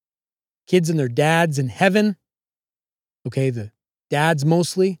 Kids and their dads in heaven. Okay, the dads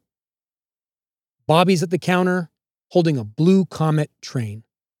mostly. Bobby's at the counter, holding a blue Comet train,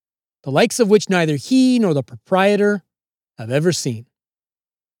 the likes of which neither he nor the proprietor have ever seen.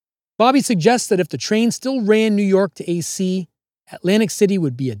 Bobby suggests that if the train still ran New York to AC, Atlantic City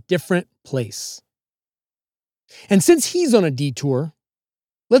would be a different place. And since he's on a detour,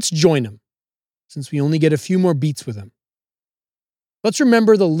 let's join him, since we only get a few more beats with him. Let's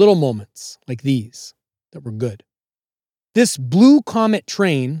remember the little moments like these that were good. This blue Comet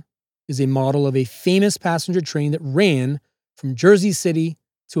train is a model of a famous passenger train that ran from Jersey City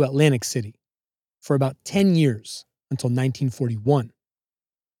to Atlantic City for about 10 years until 1941.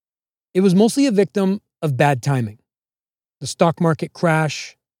 It was mostly a victim of bad timing, the stock market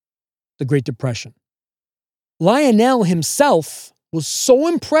crash, the Great Depression. Lionel himself was so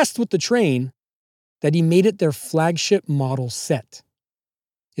impressed with the train that he made it their flagship model set.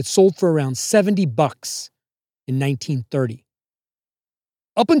 It sold for around $70 in 1930.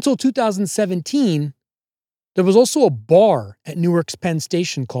 Up until 2017, There was also a bar at Newark's Penn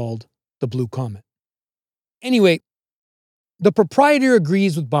Station called the Blue Comet. Anyway, the proprietor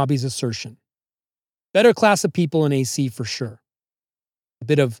agrees with Bobby's assertion. Better class of people in AC for sure. A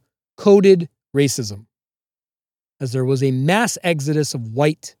bit of coded racism, as there was a mass exodus of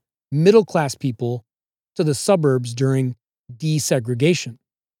white, middle-class people to the suburbs during desegregation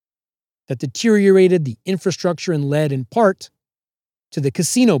that deteriorated the infrastructure and led, in part, to the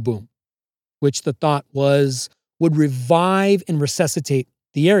casino boom, which the thought was would revive and resuscitate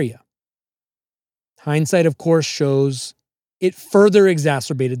the area. Hindsight, of course, shows it further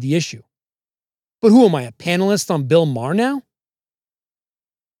exacerbated the issue. But who am I, a panelist on Bill Maher now?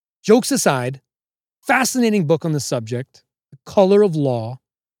 Jokes aside, fascinating book on the subject, The Color of Law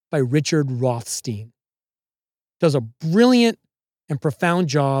by Richard Rothstein. Does a brilliant and profound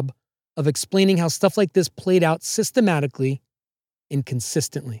job of explaining how stuff like this played out systematically and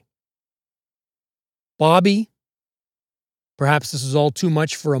consistently. Bobby, perhaps this is all too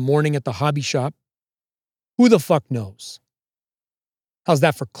much for a morning at the hobby shop. Who the fuck knows? How's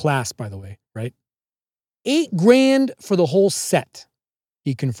that for class, by the way, right? $8,000 for the whole set.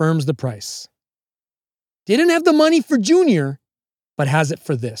 He confirms the price. Didn't have the money for Junior, but has it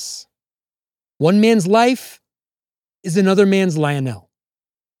for this. One man's life is another man's Lionel.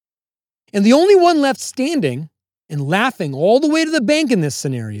 And the only one left standing and laughing all the way to the bank in this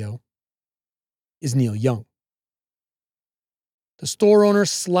scenario is Neil Young. The store owner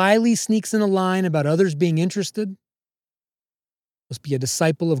slyly sneaks in a line about others being interested. Must be a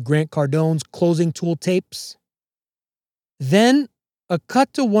disciple of Grant Cardone's closing tool tapes. Then a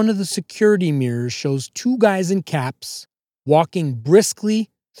cut to one of the security mirrors shows two guys in caps walking briskly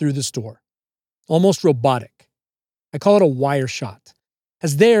through the store. Almost robotic. I call it a wire shot.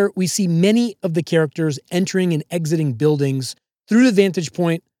 As there, we see many of the characters entering and exiting buildings through the vantage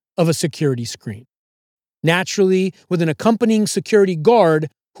point of a security screen. Naturally, with an accompanying security guard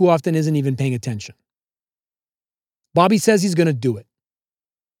who often isn't even paying attention. Bobby says he's going to do it.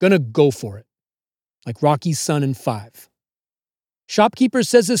 Going to go for it. Like Rocky's son in 5. Shopkeeper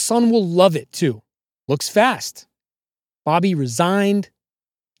says his son will love it too. Looks fast. Bobby resigned.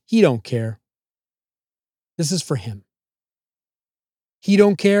 He don't care. This is for him. He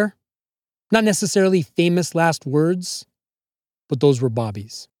don't care. Not necessarily famous last words, but those were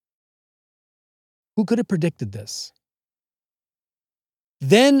Bobby's. Who could have predicted this?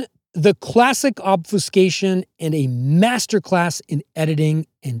 Then the classic obfuscation and a masterclass in editing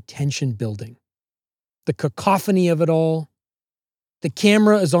and tension building. The cacophony of it all. The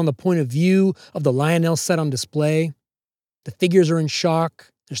camera is on the point of view of the Lionel set on display. The figures are in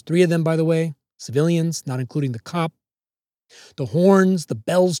shock. There's 3 of them, by the way. Civilians, not including the cop. The horns, the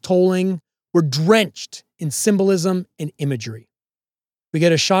bells tolling, were drenched in symbolism and imagery. We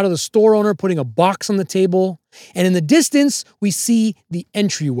get a shot of the store owner putting a box on the table, and in the distance, we see the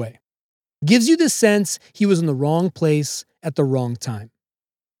entryway. Gives you the sense he was in the wrong place at the wrong time.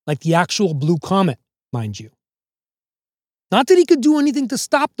 Like the actual Blue Comet, mind you. Not that he could do anything to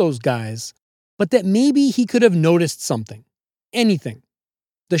stop those guys, but that maybe he could have noticed something. Anything.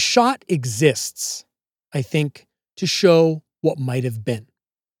 The shot exists, I think, to show what might have been.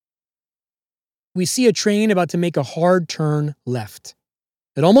 We see a train about to make a hard turn left.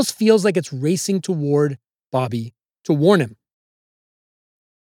 It almost feels like it's racing toward Bobby to warn him.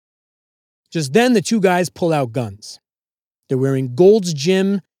 Just then, the 2 guys pull out guns. They're wearing Gold's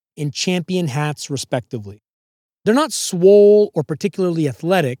Gym and Champion hats, respectively. They're not swole or particularly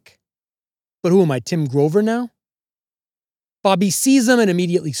athletic, but who am I, Tim Grover now? Bobby sees them and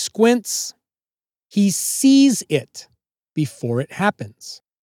immediately squints. He sees it before it happens.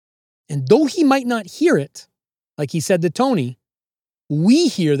 And though he might not hear it, like he said to Tony, we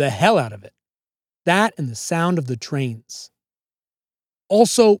hear the hell out of it. That and the sound of the trains.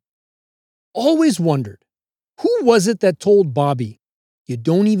 Also, always wondered, who was it that told Bobby, you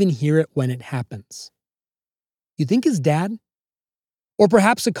don't even hear it when it happens? You think his dad? Or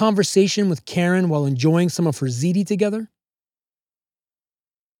perhaps a conversation with Karen while enjoying some of her ziti together?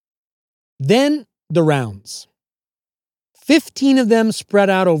 Then the rounds. 15 of them spread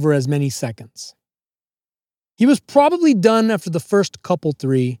out over as many seconds. He was probably done after the first couple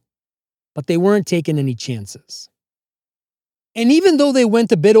 3, but they weren't taking any chances. And even though they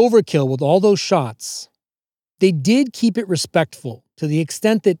went a bit overkill with all those shots, they did keep it respectful to the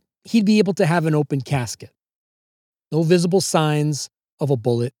extent that he'd be able to have an open casket. No visible signs of a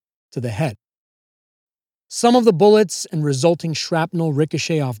bullet to the head. Some of the bullets and resulting shrapnel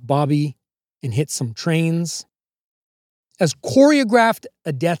ricochet off Bobby and hit some trains. As choreographed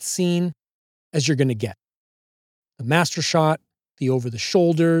a death scene as you're going to get. The master shot, the over the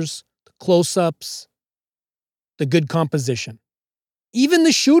shoulders, the close-ups. the good composition. Even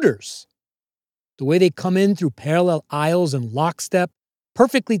the shooters. The way they come in through parallel aisles and lockstep,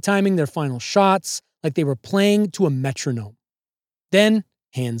 perfectly timing their final shots like they were playing to a metronome. Then,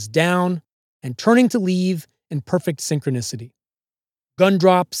 hands down, and turning to leave in perfect synchronicity. Gun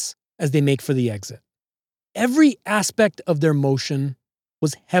drops as they make for the exit. Every aspect of their motion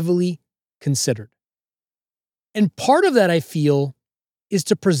was heavily considered. And part of that, I feel, is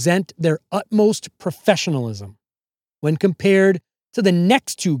to present their utmost professionalism when compared to the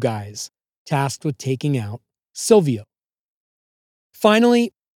next two guys tasked with taking out Silvio.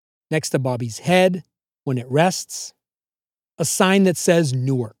 Finally, next to Bobby's head, when it rests, a sign that says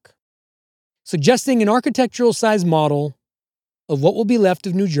Newark, suggesting an architectural-sized model of what will be left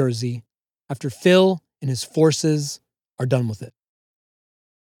of New Jersey after Phil and his forces are done with it.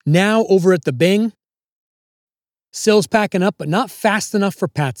 Now, over at the Bing, Sil's packing up, but not fast enough for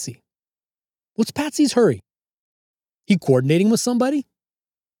Patsy. What's Patsy's hurry? He coordinating with somebody?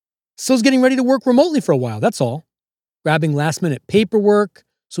 Sil's getting ready to work remotely for a while, that's all. Grabbing last-minute paperwork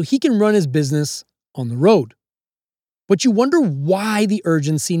so he can run his business on the road. But you wonder why the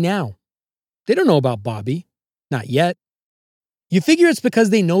urgency now? They don't know about Bobby. Not yet. You figure it's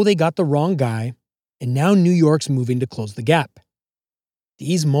because they know they got the wrong guy, and now New York's moving to close the gap.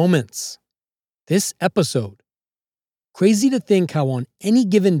 These moments, this episode, crazy to think how on any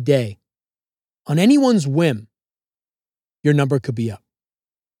given day, on anyone's whim, your number could be up.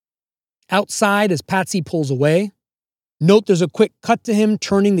 Outside, as Patsy pulls away, note there's a quick cut to him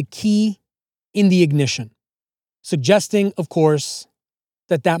turning the key in the ignition, suggesting, of course,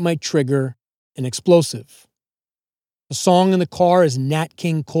 that might trigger an explosive. The song in the car is Nat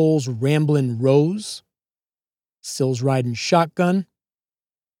King Cole's Ramblin' Rose. Sil's riding shotgun.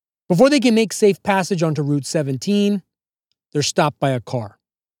 Before they can make safe passage onto Route 17, they're stopped by a car.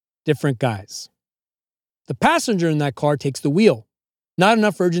 Different guys. The passenger in that car takes the wheel. Not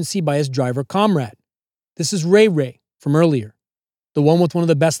enough urgency by his driver comrade. This is Ray Ray from earlier. The one with one of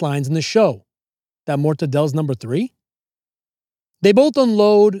the best lines in the show. That Mortadel's number 3? They both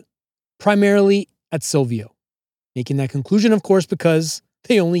unload primarily at Silvio. Making that conclusion, of course, because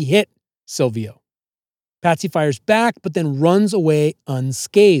they only hit Silvio. Patsy fires back, but then runs away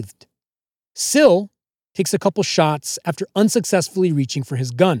unscathed. Sil takes a couple shots after unsuccessfully reaching for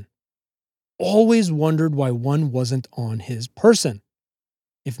his gun. Always wondered why one wasn't on his person.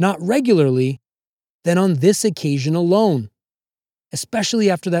 If not regularly, then on this occasion alone. Especially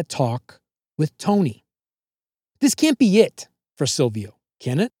after that talk with Tony. This can't be it for Silvio,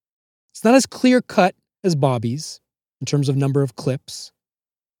 can it? It's not as clear-cut as Bobby's in terms of number of clips.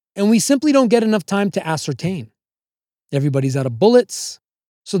 And we simply don't get enough time to ascertain. Everybody's out of bullets,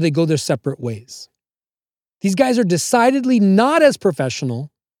 so they go their separate ways. These guys are decidedly not as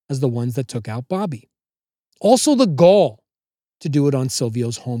professional as the ones that took out Bobby. Also the gall to do it on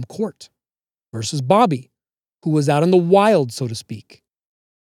Silvio's home court versus Bobby, who was out in the wild, so to speak.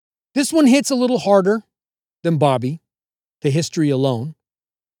 This one hits a little harder than Bobby, the history alone.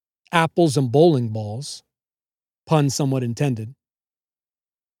 Apples and bowling balls. Pun somewhat intended.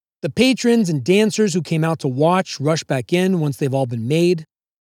 The patrons and dancers who came out to watch rush back in once they've all been made.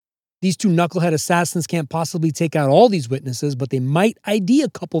 These two knucklehead assassins can't possibly take out all these witnesses, but they might ID a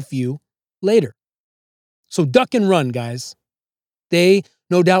couple few later. So duck and run, guys. They,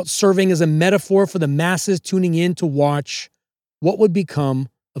 no doubt, serving as a metaphor for the masses tuning in to watch what would become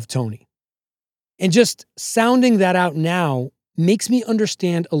of Tony. And just sounding that out now makes me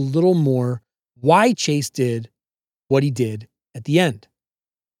understand a little more why Chase did what he did at the end.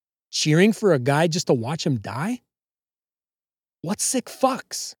 Cheering for a guy just to watch him die? What sick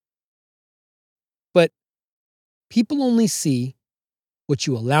fucks? But people only see what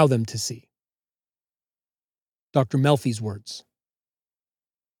you allow them to see. Dr. Melfi's words.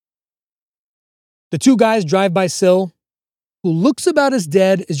 The two guys drive by Sil, who looks about as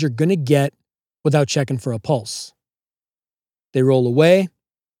dead as you're gonna get without checking for a pulse. They roll away.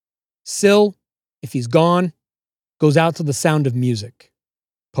 Sil, if he's gone, goes out to the sound of music.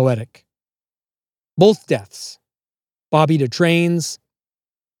 Poetic. Both deaths. Bobby to trains,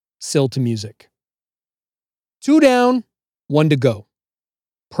 Sil to music. 2 down, 1 to go.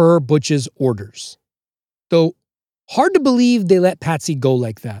 Per Butch's orders. Though, hard to believe they let Patsy go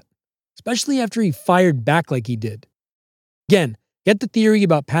like that. Especially after he fired back like he did. Again, get the theory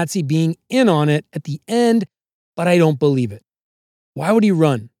about Patsy being in on it at the end, but I don't believe it. Why would he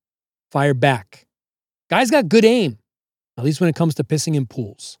run? Fire back. Guy's got good aim, at least when it comes to pissing in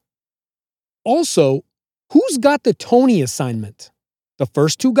pools. Also, who's got the Tony assignment? The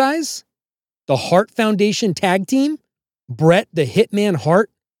first two guys? The Hart Foundation tag team? Brett the Hitman Hart?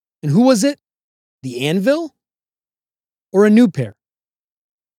 And who was it? The Anvil? or a new pair.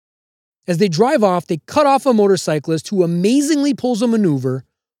 As they drive off, they cut off a motorcyclist who amazingly pulls a maneuver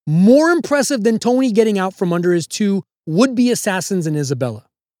more impressive than Tony getting out from under his two would-be assassins in Isabella.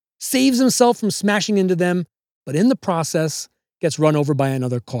 Saves himself from smashing into them, but in the process gets run over by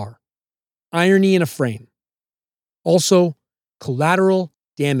another car. Irony in a frame. Also, collateral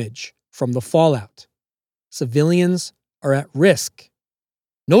damage from the fallout. Civilians are at risk.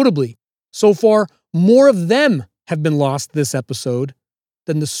 Notably, so far, more of them have been lost this episode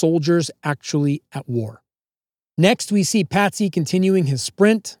than the soldiers actually at war. Next, we see Patsy continuing his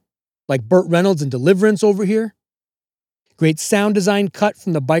sprint, like Burt Reynolds in Deliverance over here. Great sound design cut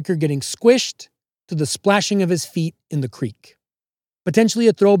from the biker getting squished to the splashing of his feet in the creek. Potentially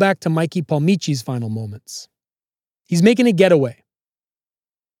a throwback to Mikey Palmice's final moments. He's making a getaway.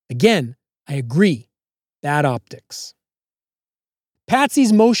 Again, I agree, bad optics.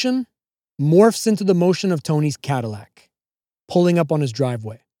 Patsy's motion morphs into the motion of Tony's Cadillac, pulling up on his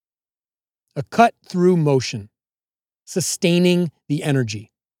driveway. A cut-through motion, sustaining the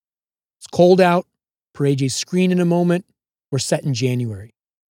energy. It's cold out, per AJ's screen in a moment. We're set in January.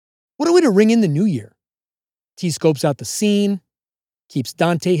 What a way to ring in the new year. T scopes out the scene, keeps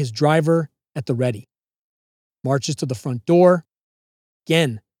Dante, his driver, at the ready. Marches to the front door.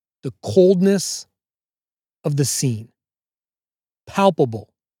 Again, the coldness of the scene. Palpable.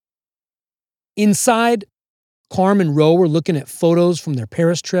 Inside, Carm and Ro were looking at photos from their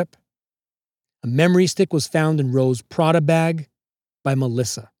Paris trip. A memory stick was found in Ro's Prada bag by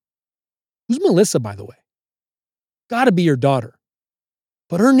Melissa. Who's Melissa, by the way? Gotta be your daughter.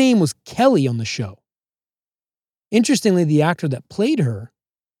 But her name was Kelly on the show. Interestingly, the actor that played her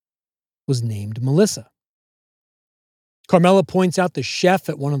was named Melissa. Carmela points out the chef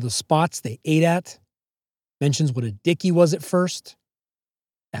at one of the spots they ate at, mentions what a dick he was at first.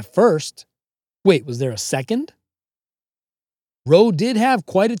 At first? Wait, was there a second? Ro did have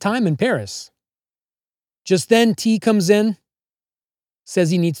quite a time in Paris. Just then, T comes in, says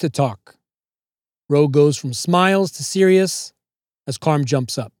he needs to talk. Ro goes from smiles to serious as Carm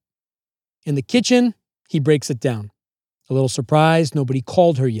jumps up. In the kitchen, he breaks it down. A little surprised nobody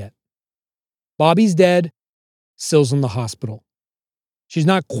called her yet. Bobby's dead. Syl's in the hospital. She's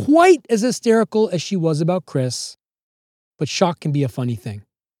not quite as hysterical as she was about Chris, but shock can be a funny thing.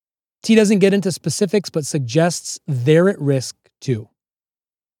 T doesn't get into specifics, but suggests they're at risk too.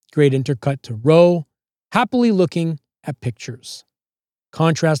 Great intercut to Ro, happily looking at pictures.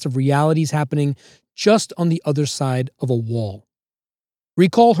 Contrast of realities happening just on the other side of a wall.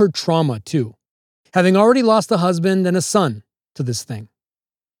 Recall her trauma too, having already lost a husband and a son to this thing.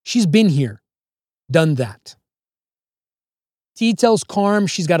 She's been here, done that. T tells Carm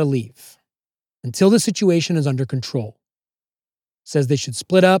she's got to leave until the situation is under control. Says they should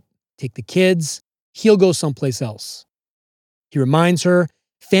split up, take the kids, he'll go someplace else. He reminds her,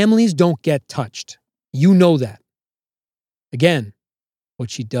 families don't get touched. You know that. Again,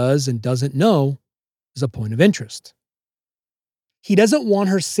 what she does and doesn't know is a point of interest. He doesn't want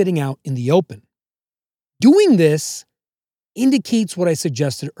her sitting out in the open. Doing this indicates what I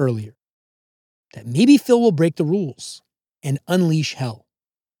suggested earlier, that maybe Phil will break the rules and unleash hell.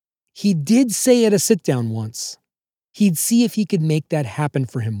 He did say at a sit-down once, he'd see if he could make that happen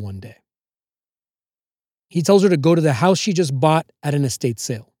for him one day. He tells her to go to the house she just bought at an estate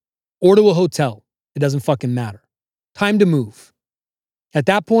sale, or to a hotel. It doesn't fucking matter. Time to move. At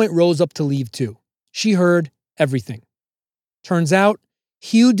that point, Ro's up to leave too. She heard everything. Turns out,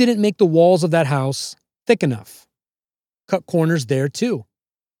 Hugh didn't make the walls of that house thick enough. Cut corners there too,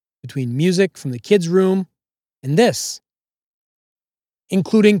 between music from the kids' room and this,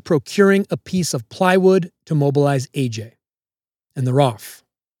 including procuring a piece of plywood to mobilize AJ. And they're off.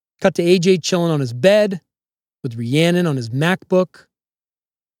 Cut to AJ chilling on his bed with Rhiannon on his MacBook.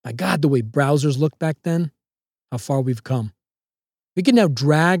 My God, the way browsers looked back then. How far we've come. We can now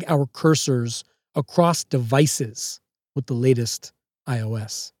drag our cursors across devices with the latest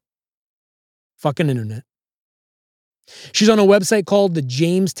iOS. Fucking internet. She's on a website called the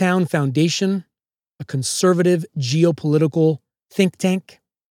Jamestown Foundation, a conservative geopolitical think tank.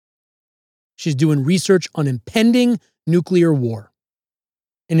 She's doing research on impending nuclear war.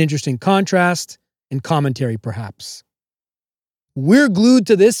 An interesting contrast and commentary, perhaps. We're glued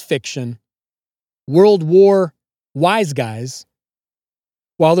to this fiction, World War wise guys,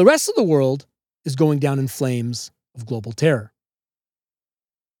 while the rest of the world is going down in flames of global terror.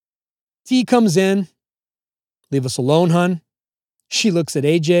 T comes in. Leave us alone, hun. She looks at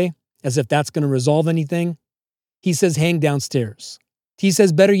AJ as if that's going to resolve anything. He says, hang downstairs. T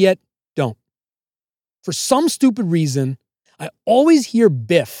says, better yet, don't. For some stupid reason, I always hear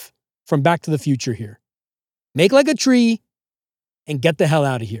Biff from Back to the Future here. make like a tree, and get the hell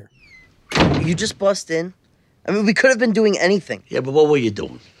out of here. You just bust in? I mean, we could have been doing anything. Yeah, but what were you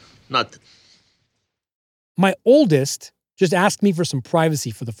doing? Nothing. My oldest just asked me for some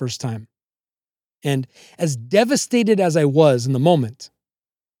privacy for the first time. And as devastated as I was in the moment,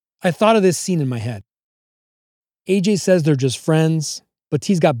 I thought of this scene in my head. AJ says they're just friends, but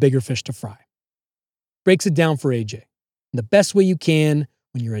T's got bigger fish to fry. Breaks it down for AJ in the best way you can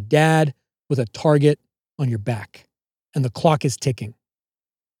when you're a dad with a target on your back and the clock is ticking.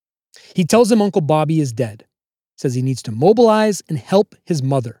 He tells him Uncle Bobby is dead, says he needs to mobilize and help his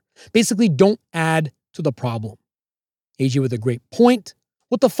mother. Basically, don't add to the problem. AJ with a great point.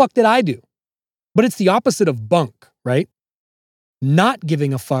 What the fuck did I do? But it's the opposite of bunk, right? Not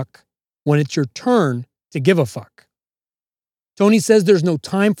giving a fuck when it's your turn to give a fuck. Tony says there's no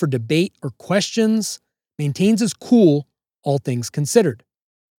time for debate or questions, maintains his cool, all things considered.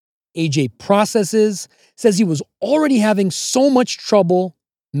 AJ processes, says he was already having so much trouble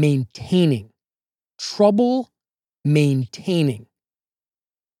maintaining. Trouble maintaining.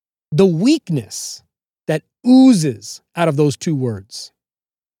 The weakness that oozes out of those two words.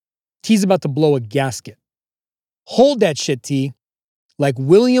 T's about to blow a gasket. Hold that shit, T. Like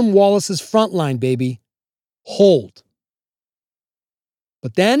William Wallace's Frontline, baby. Hold.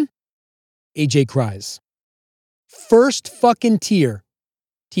 But then, AJ cries. First fucking tear,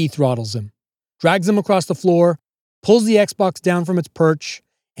 T throttles him, drags him across the floor, pulls the Xbox down from its perch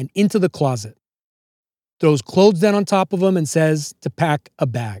and into the closet. Throws clothes down on top of him and says to pack a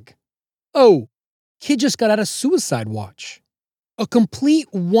bag. Oh, kid just got out of Suicide Watch. A complete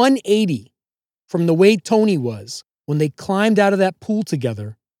 180 from the way Tony was when they climbed out of that pool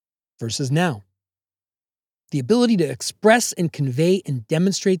together versus now. The ability to express and convey and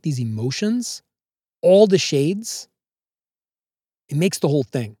demonstrate these emotions, all the shades, it makes the whole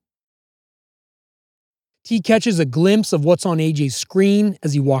thing. T catches a glimpse of what's on AJ's screen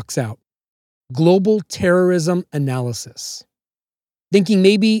as he walks out. Global terrorism analysis. Thinking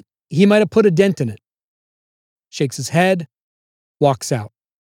maybe he might have put a dent in it. Shakes his head, walks out.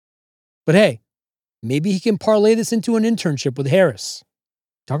 But hey, maybe he can parlay this into an internship with Harris.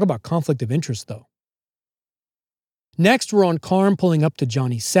 Talk about conflict of interest, though. Next, we're on Carm pulling up to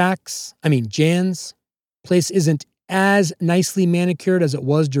Jan's. Place isn't as nicely manicured as it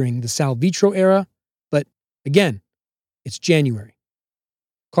was during the Sal Vitro era, but again, it's January.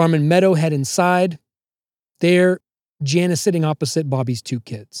 Carm and Meadow head inside. There, Jan is sitting opposite Bobby's two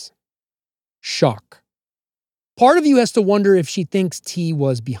kids. Shock. Part of you has to wonder if she thinks T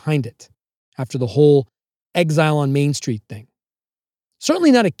was behind it after the whole exile on Main Street thing.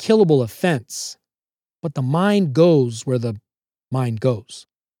 Certainly not a killable offense, but the mind goes where the mind goes.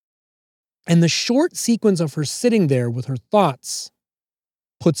 And the short sequence of her sitting there with her thoughts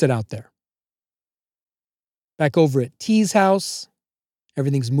puts it out there. Back over at T's house,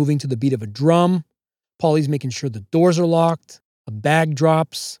 everything's moving to the beat of a drum. Paulie's making sure the doors are locked. A bag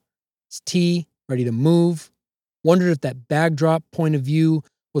drops. It's T, ready to move. Wondered if that bag drop point of view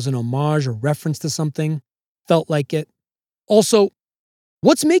was an homage or reference to something. Felt like it. Also,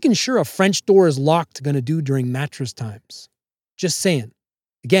 what's making sure a French door is locked going to do during mattress times? Just saying.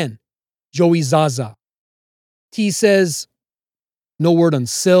 Again, Joey Zaza. T says, no word on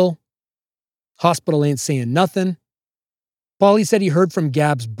Syl. Hospital ain't saying nothing. Paulie said he heard from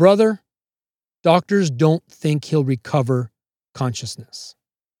Gab's brother. Doctors don't think he'll recover consciousness.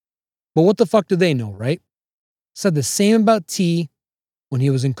 But what the fuck do they know, right? Said the same about T when he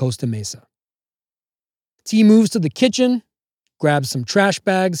was in Costa Mesa. T moves to the kitchen, grabs some trash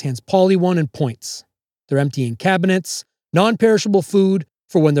bags, hands Paulie one, and points. They're emptying cabinets, non-perishable food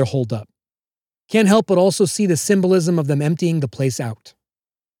for when they're holed up. Can't help but also see the symbolism of them emptying the place out.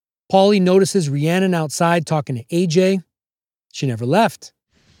 Paulie notices Rhiannon outside talking to AJ. She never left.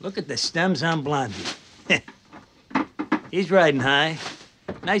 Look at the stems on Blondie. He's riding high.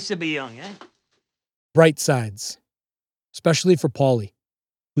 Nice to be young, eh? Bright sides. Especially for Paulie,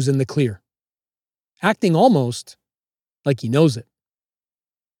 who's in the clear. Acting almost like he knows it.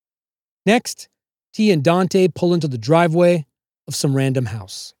 Next, T and Dante pull into the driveway of some random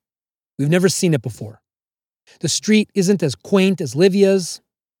house. We've never seen it before. The street isn't as quaint as Livia's,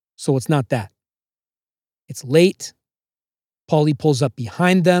 so it's not that. It's late. Paulie pulls up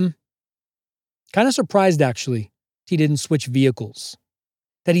behind them. Kind of surprised, actually, T didn't switch vehicles.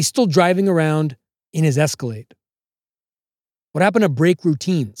 That he's still driving around in his Escalade. What happened to break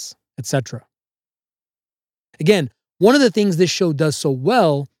routines, etc.? Again, one of the things this show does so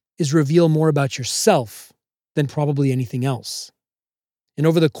well is reveal more about yourself than probably anything else. And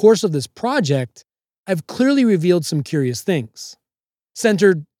over the course of this project, I've clearly revealed some curious things,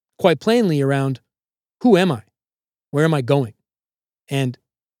 centered quite plainly around Who am I? Where am I going? And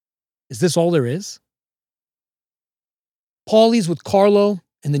is this all there is? Paulie's with Carlo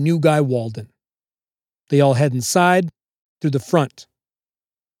and the new guy, Walden. They all head inside through the front.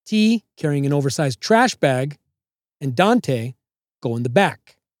 T carrying an oversized trash bag, and Dante go in the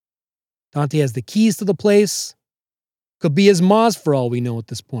back. Dante has the keys to the place. Could be his ma's for all we know at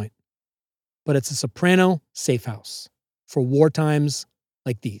this point. But it's a Soprano safe house for war times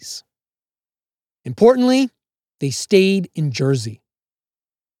like these. Importantly, they stayed in Jersey.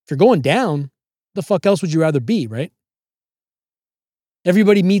 If you're going down, the fuck else would you rather be, right?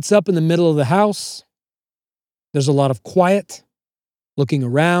 Everybody meets up in the middle of the house. There's a lot of quiet, looking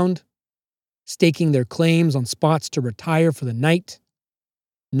around, staking their claims on spots to retire for the night,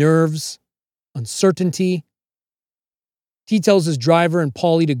 nerves, uncertainty. T tells his driver and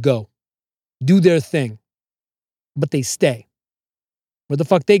Paulie to go, do their thing, but they stay. Where the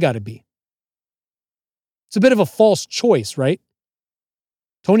fuck they gotta be? It's a bit of a false choice, right?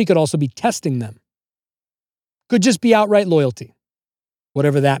 Tony could also be testing them. Could just be outright loyalty,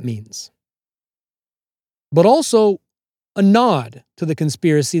 whatever that means. But also a nod to the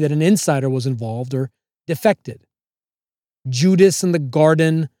conspiracy that an insider was involved or defected. Judas in the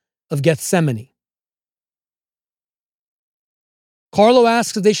Garden of Gethsemane. Carlo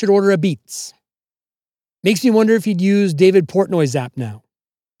asks if they should order a Beats. Makes me wonder if he'd use David Portnoy's app now,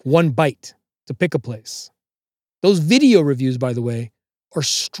 One Bite, to pick a place. Those video reviews, by the way, are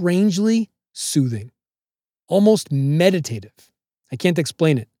strangely soothing, almost meditative. I can't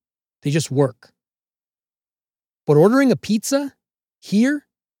explain it. They just work. But ordering a pizza? Here?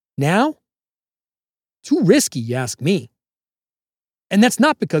 Now? Too risky, you ask me. And that's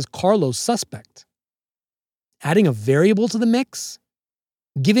not because Carlo's suspect. Adding a variable to the mix?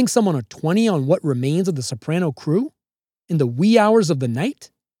 Giving someone a 20 on what remains of the Soprano crew? In the wee hours of the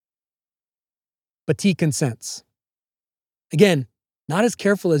night? But T consents. Again, not as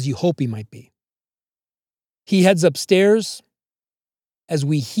careful as you hope he might be. He heads upstairs as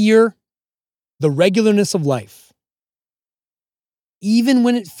we hear the regularness of life, even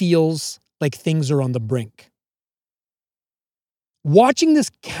when it feels like things are on the brink. Watching this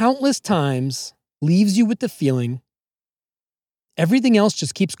countless times leaves you with the feeling everything else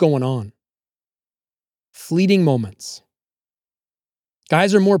just keeps going on. Fleeting moments.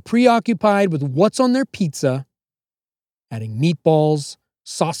 Guys are more preoccupied with what's on their pizza, adding meatballs,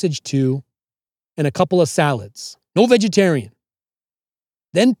 sausage too, and a couple of salads. No vegetarian.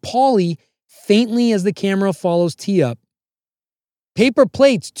 Then Paulie, faintly as the camera follows T up, paper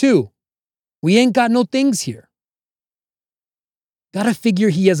plates too. We ain't got no things here. Gotta figure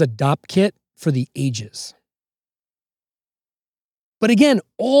he has a DOP kit for the ages. But again,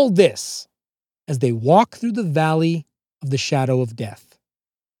 all this as they walk through the valley of the shadow of death.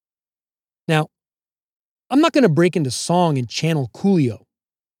 Now, I'm not going to break into song and channel Coolio.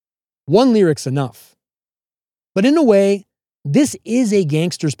 One lyric's enough. But in a way, this is a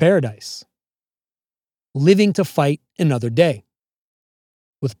gangster's paradise. Living to fight another day.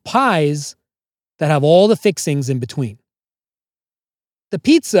 With pies that have all the fixings in between. The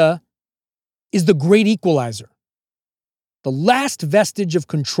pizza is the great equalizer. The last vestige of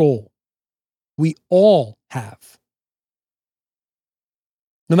control we all have.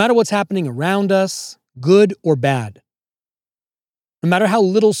 No matter what's happening around us, good or bad. No matter how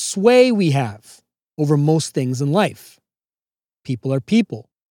little sway we have over most things in life. People are people.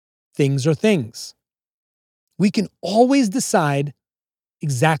 Things are things. We can always decide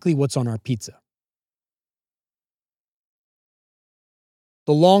exactly what's on our pizza.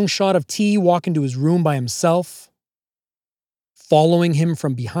 The long shot of T walk into his room by himself, following him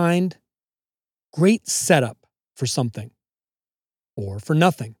from behind. Great setup for something. Or for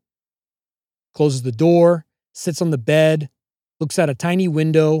nothing. Closes the door, sits on the bed, looks out a tiny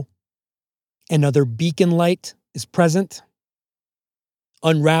window. Another beacon light is present.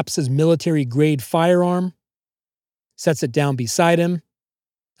 Unwraps his military-grade firearm. Sets it down beside him.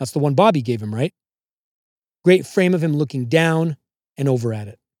 That's the one Bobby gave him, right? Great frame of him looking down and over at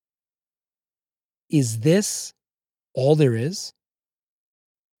it. Is this all there is?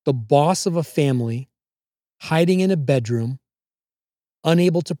 The boss of a family hiding in a bedroom,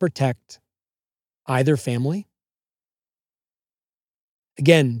 unable to protect either family?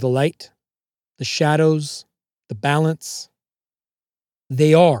 Again, the light, the shadows, the balance,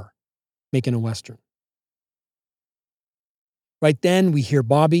 they are making a Western. Right then, we hear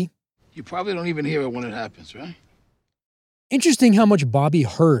Bobby. You probably don't even hear it when it happens, right? Interesting how much Bobby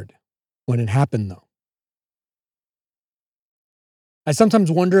heard when it happened, though. I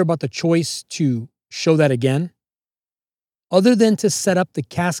sometimes wonder about the choice to show that again, other than to set up the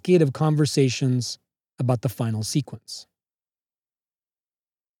cascade of conversations about the final sequence.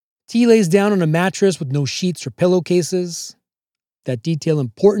 T lays down on a mattress with no sheets or pillowcases. That detail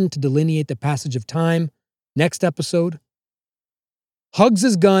important to delineate the passage of time. Next episode. Hugs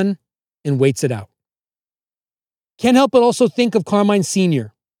his gun and waits it out. Can't help but also think of Carmine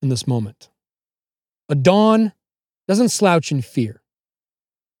Sr. in this moment. A Don doesn't slouch in fear.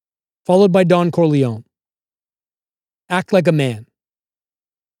 Followed by Don Corleone. Act like a man.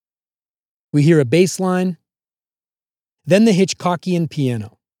 We hear a bass line, then the Hitchcockian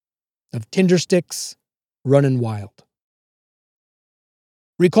piano of Tindersticks running wild.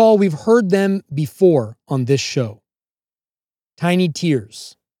 Recall we've heard them before on this show. Tiny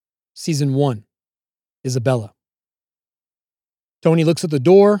Tears, Season 1, Isabella. Tony looks at the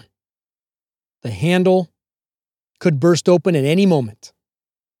door. The handle could burst open at any moment.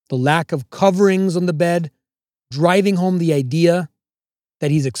 The lack of coverings on the bed driving home the idea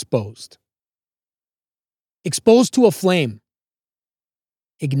that he's exposed. Exposed to a flame.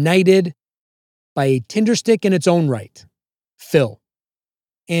 Ignited by a tinder stick in its own right. Phil.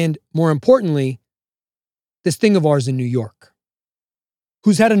 And more importantly, this thing of ours in New York.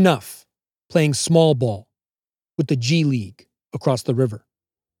 Who's had enough playing small ball with the G League across the river.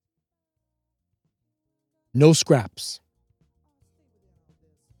 No scraps.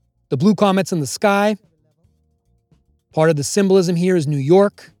 The blue comets in the sky. Part of the symbolism here is New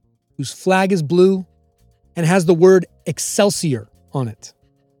York, whose flag is blue and has the word Excelsior on it,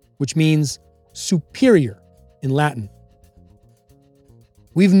 which means superior in Latin.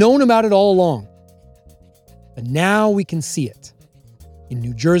 We've known about it all along, but now we can see it in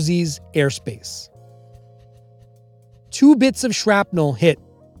New Jersey's airspace. 2 bits of shrapnel hit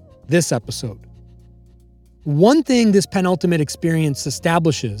this episode. One thing this penultimate experience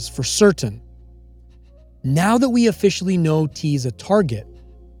establishes for certain, now that we officially know T's a target,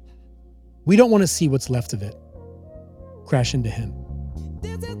 we don't want to see what's left of it crash into him.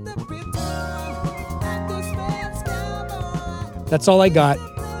 That's all I got.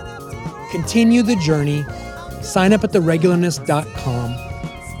 Continue the journey. Sign up at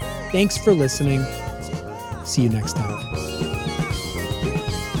theregularness.com. Thanks for listening. See you next time.